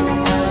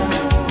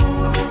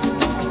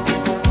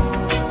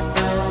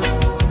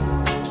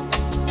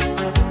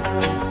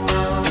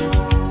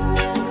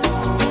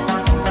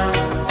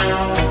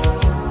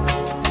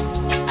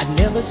 I've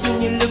never seen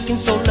you looking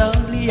so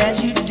lovely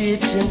as you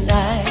did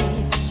tonight.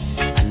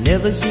 I've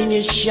never seen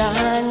you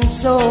shine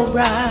so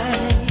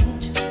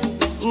bright.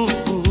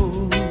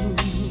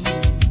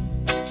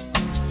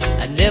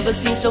 I've never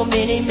seen so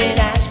many men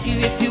ask you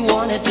if you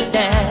wanted to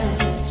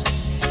dance,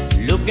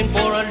 looking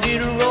for a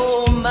little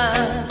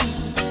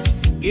romance,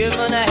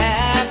 given a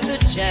half the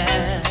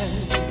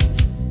chance.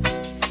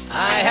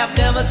 I have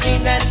never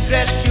seen that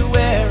dress you're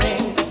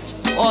wearing,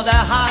 or the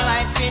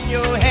highlights in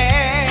your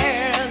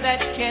hair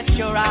that catch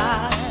your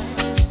eye.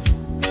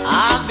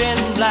 I've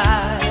been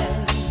blind,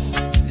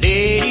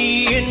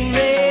 lady in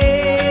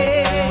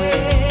red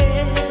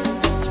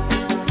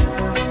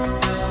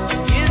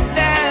is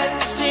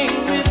dancing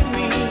with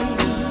me,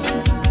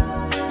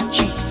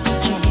 cheek to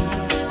cheek.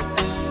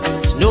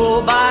 There's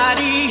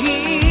nobody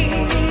here,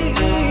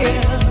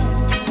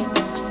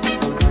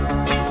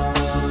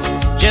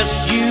 just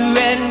you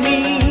and me.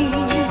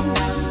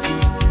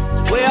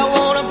 It's where I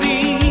wanna be.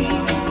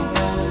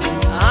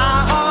 I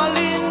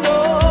hardly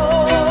know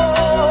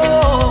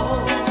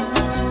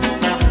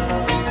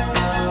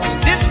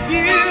this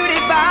beauty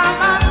by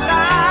my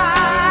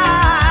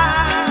side.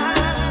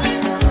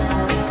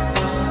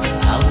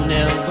 I'll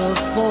never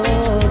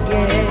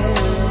forget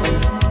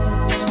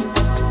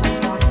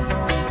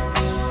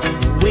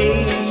the way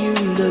you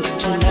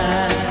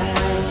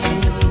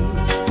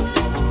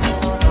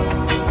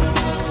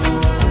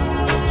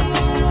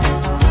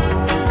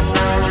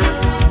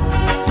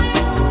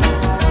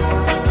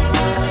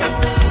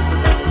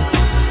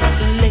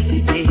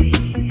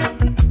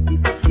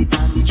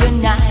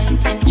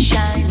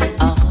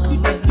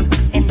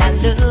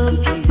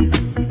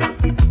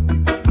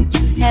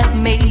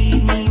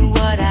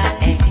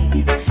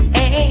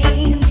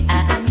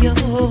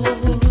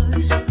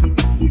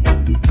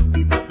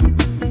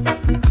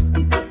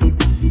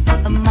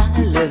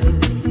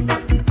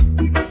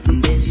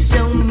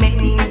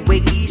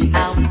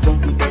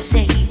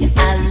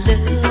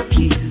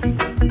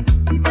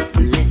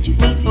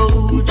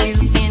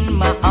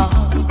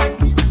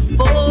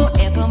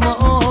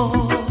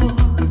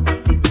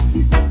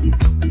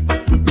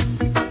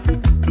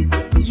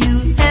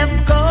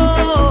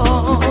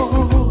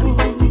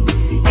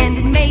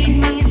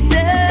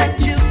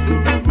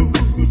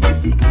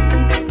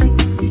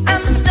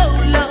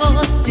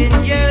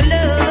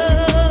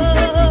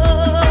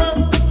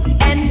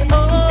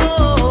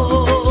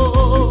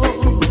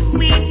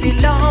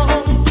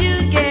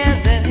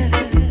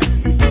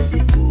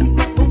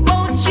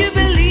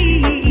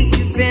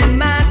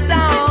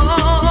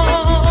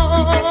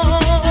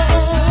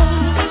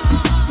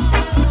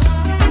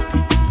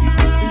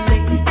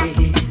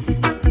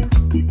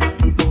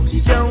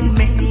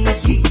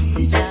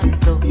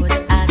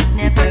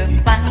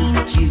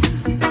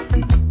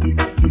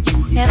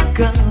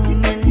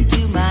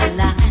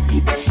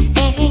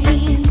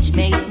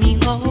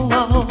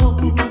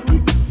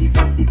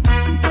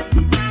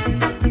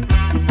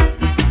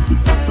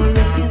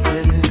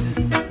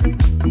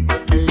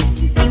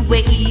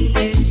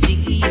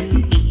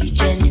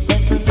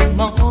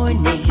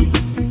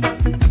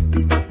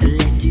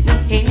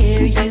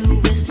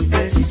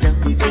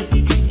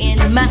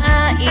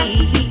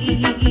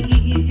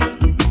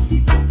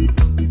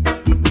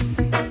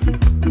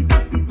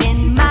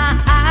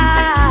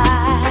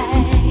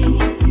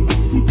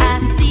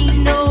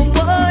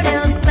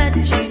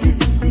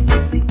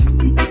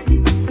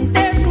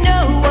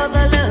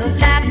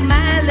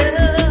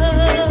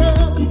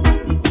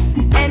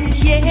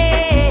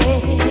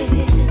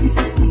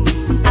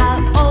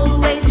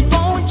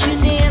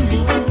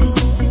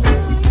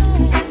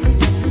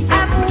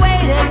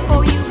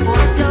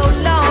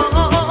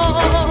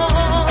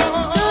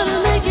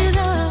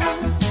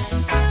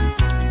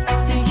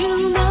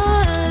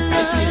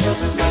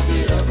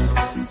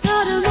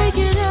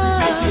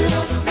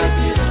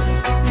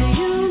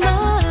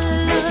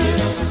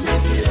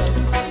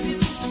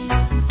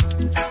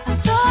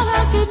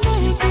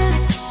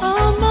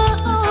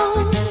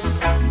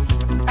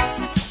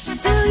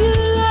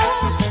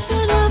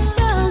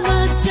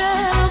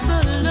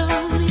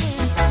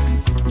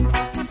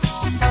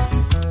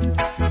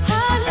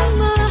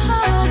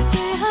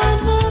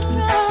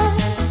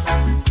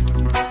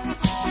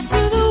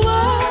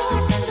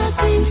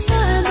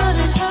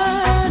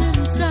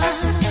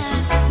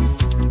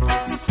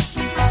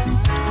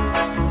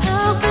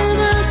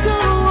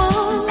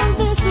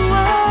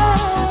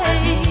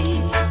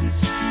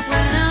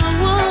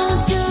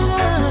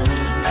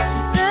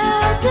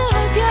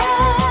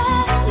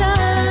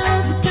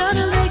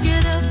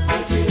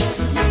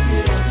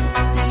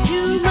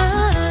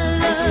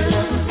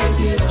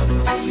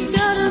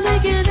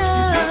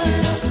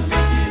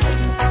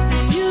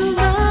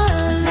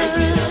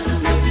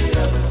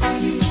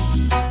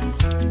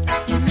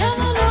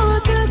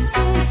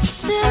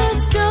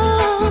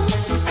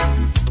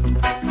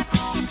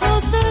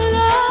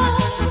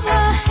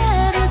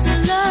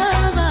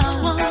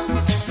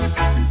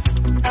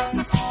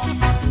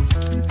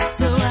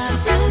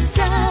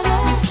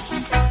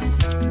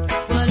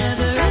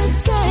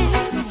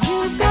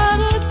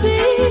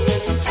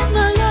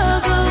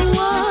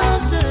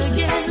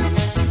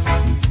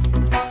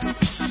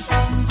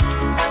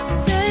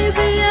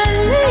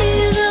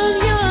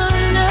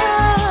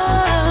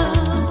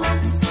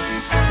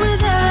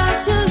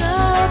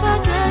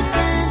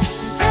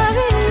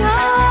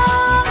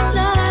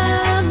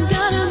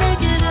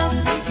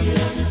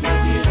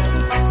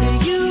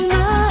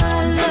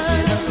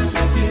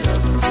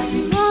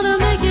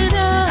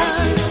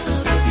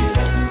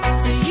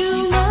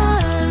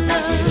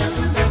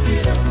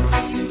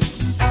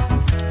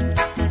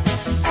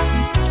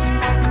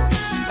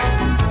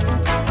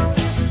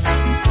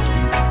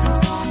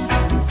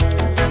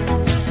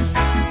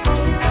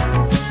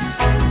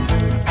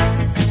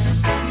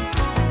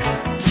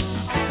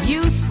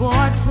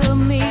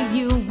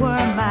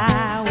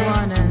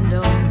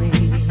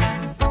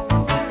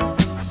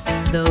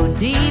though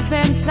deep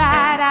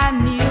inside I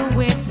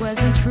knew it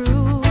wasn't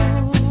true.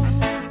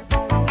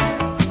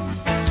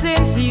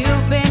 Since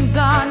you've been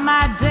gone,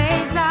 my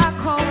days are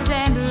cold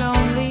and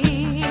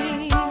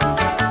lonely.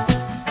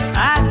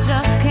 I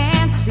just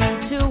can't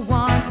seem to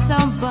want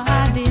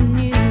somebody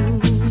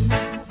new.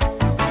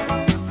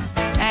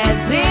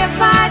 As if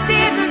I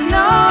didn't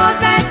know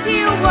that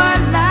you were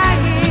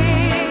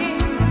lying,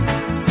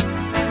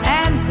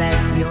 and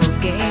that your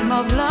game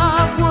of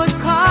love would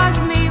cause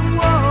me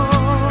woe.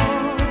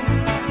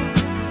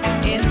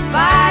 In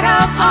spite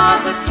of all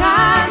the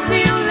times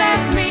you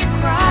left me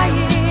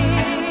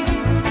crying,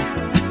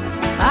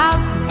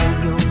 I'll play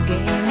your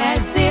game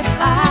as if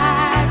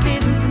I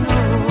didn't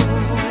know.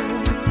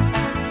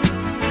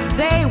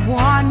 They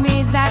warned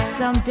me that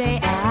someday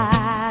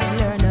I'd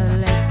learn a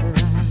lesson,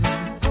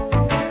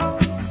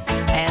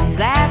 and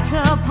that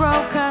a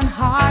broken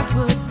heart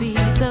would be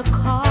the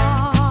cause.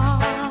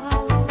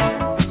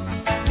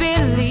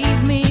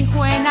 Believe me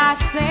when I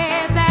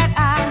say that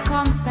I'm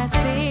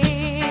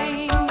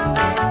confessing,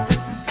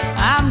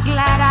 I'm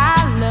glad I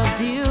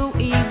loved you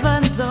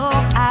even though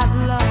I've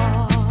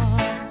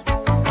lost.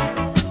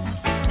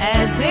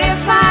 As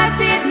if I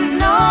didn't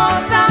know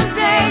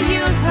someday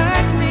you'd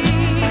hurt me,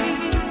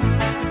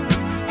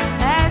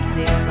 as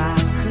if I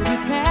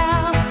couldn't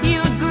tell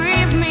you'd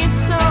grieve me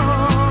so.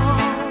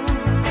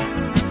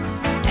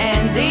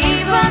 And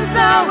even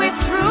though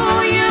it's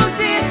true you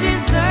did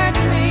desert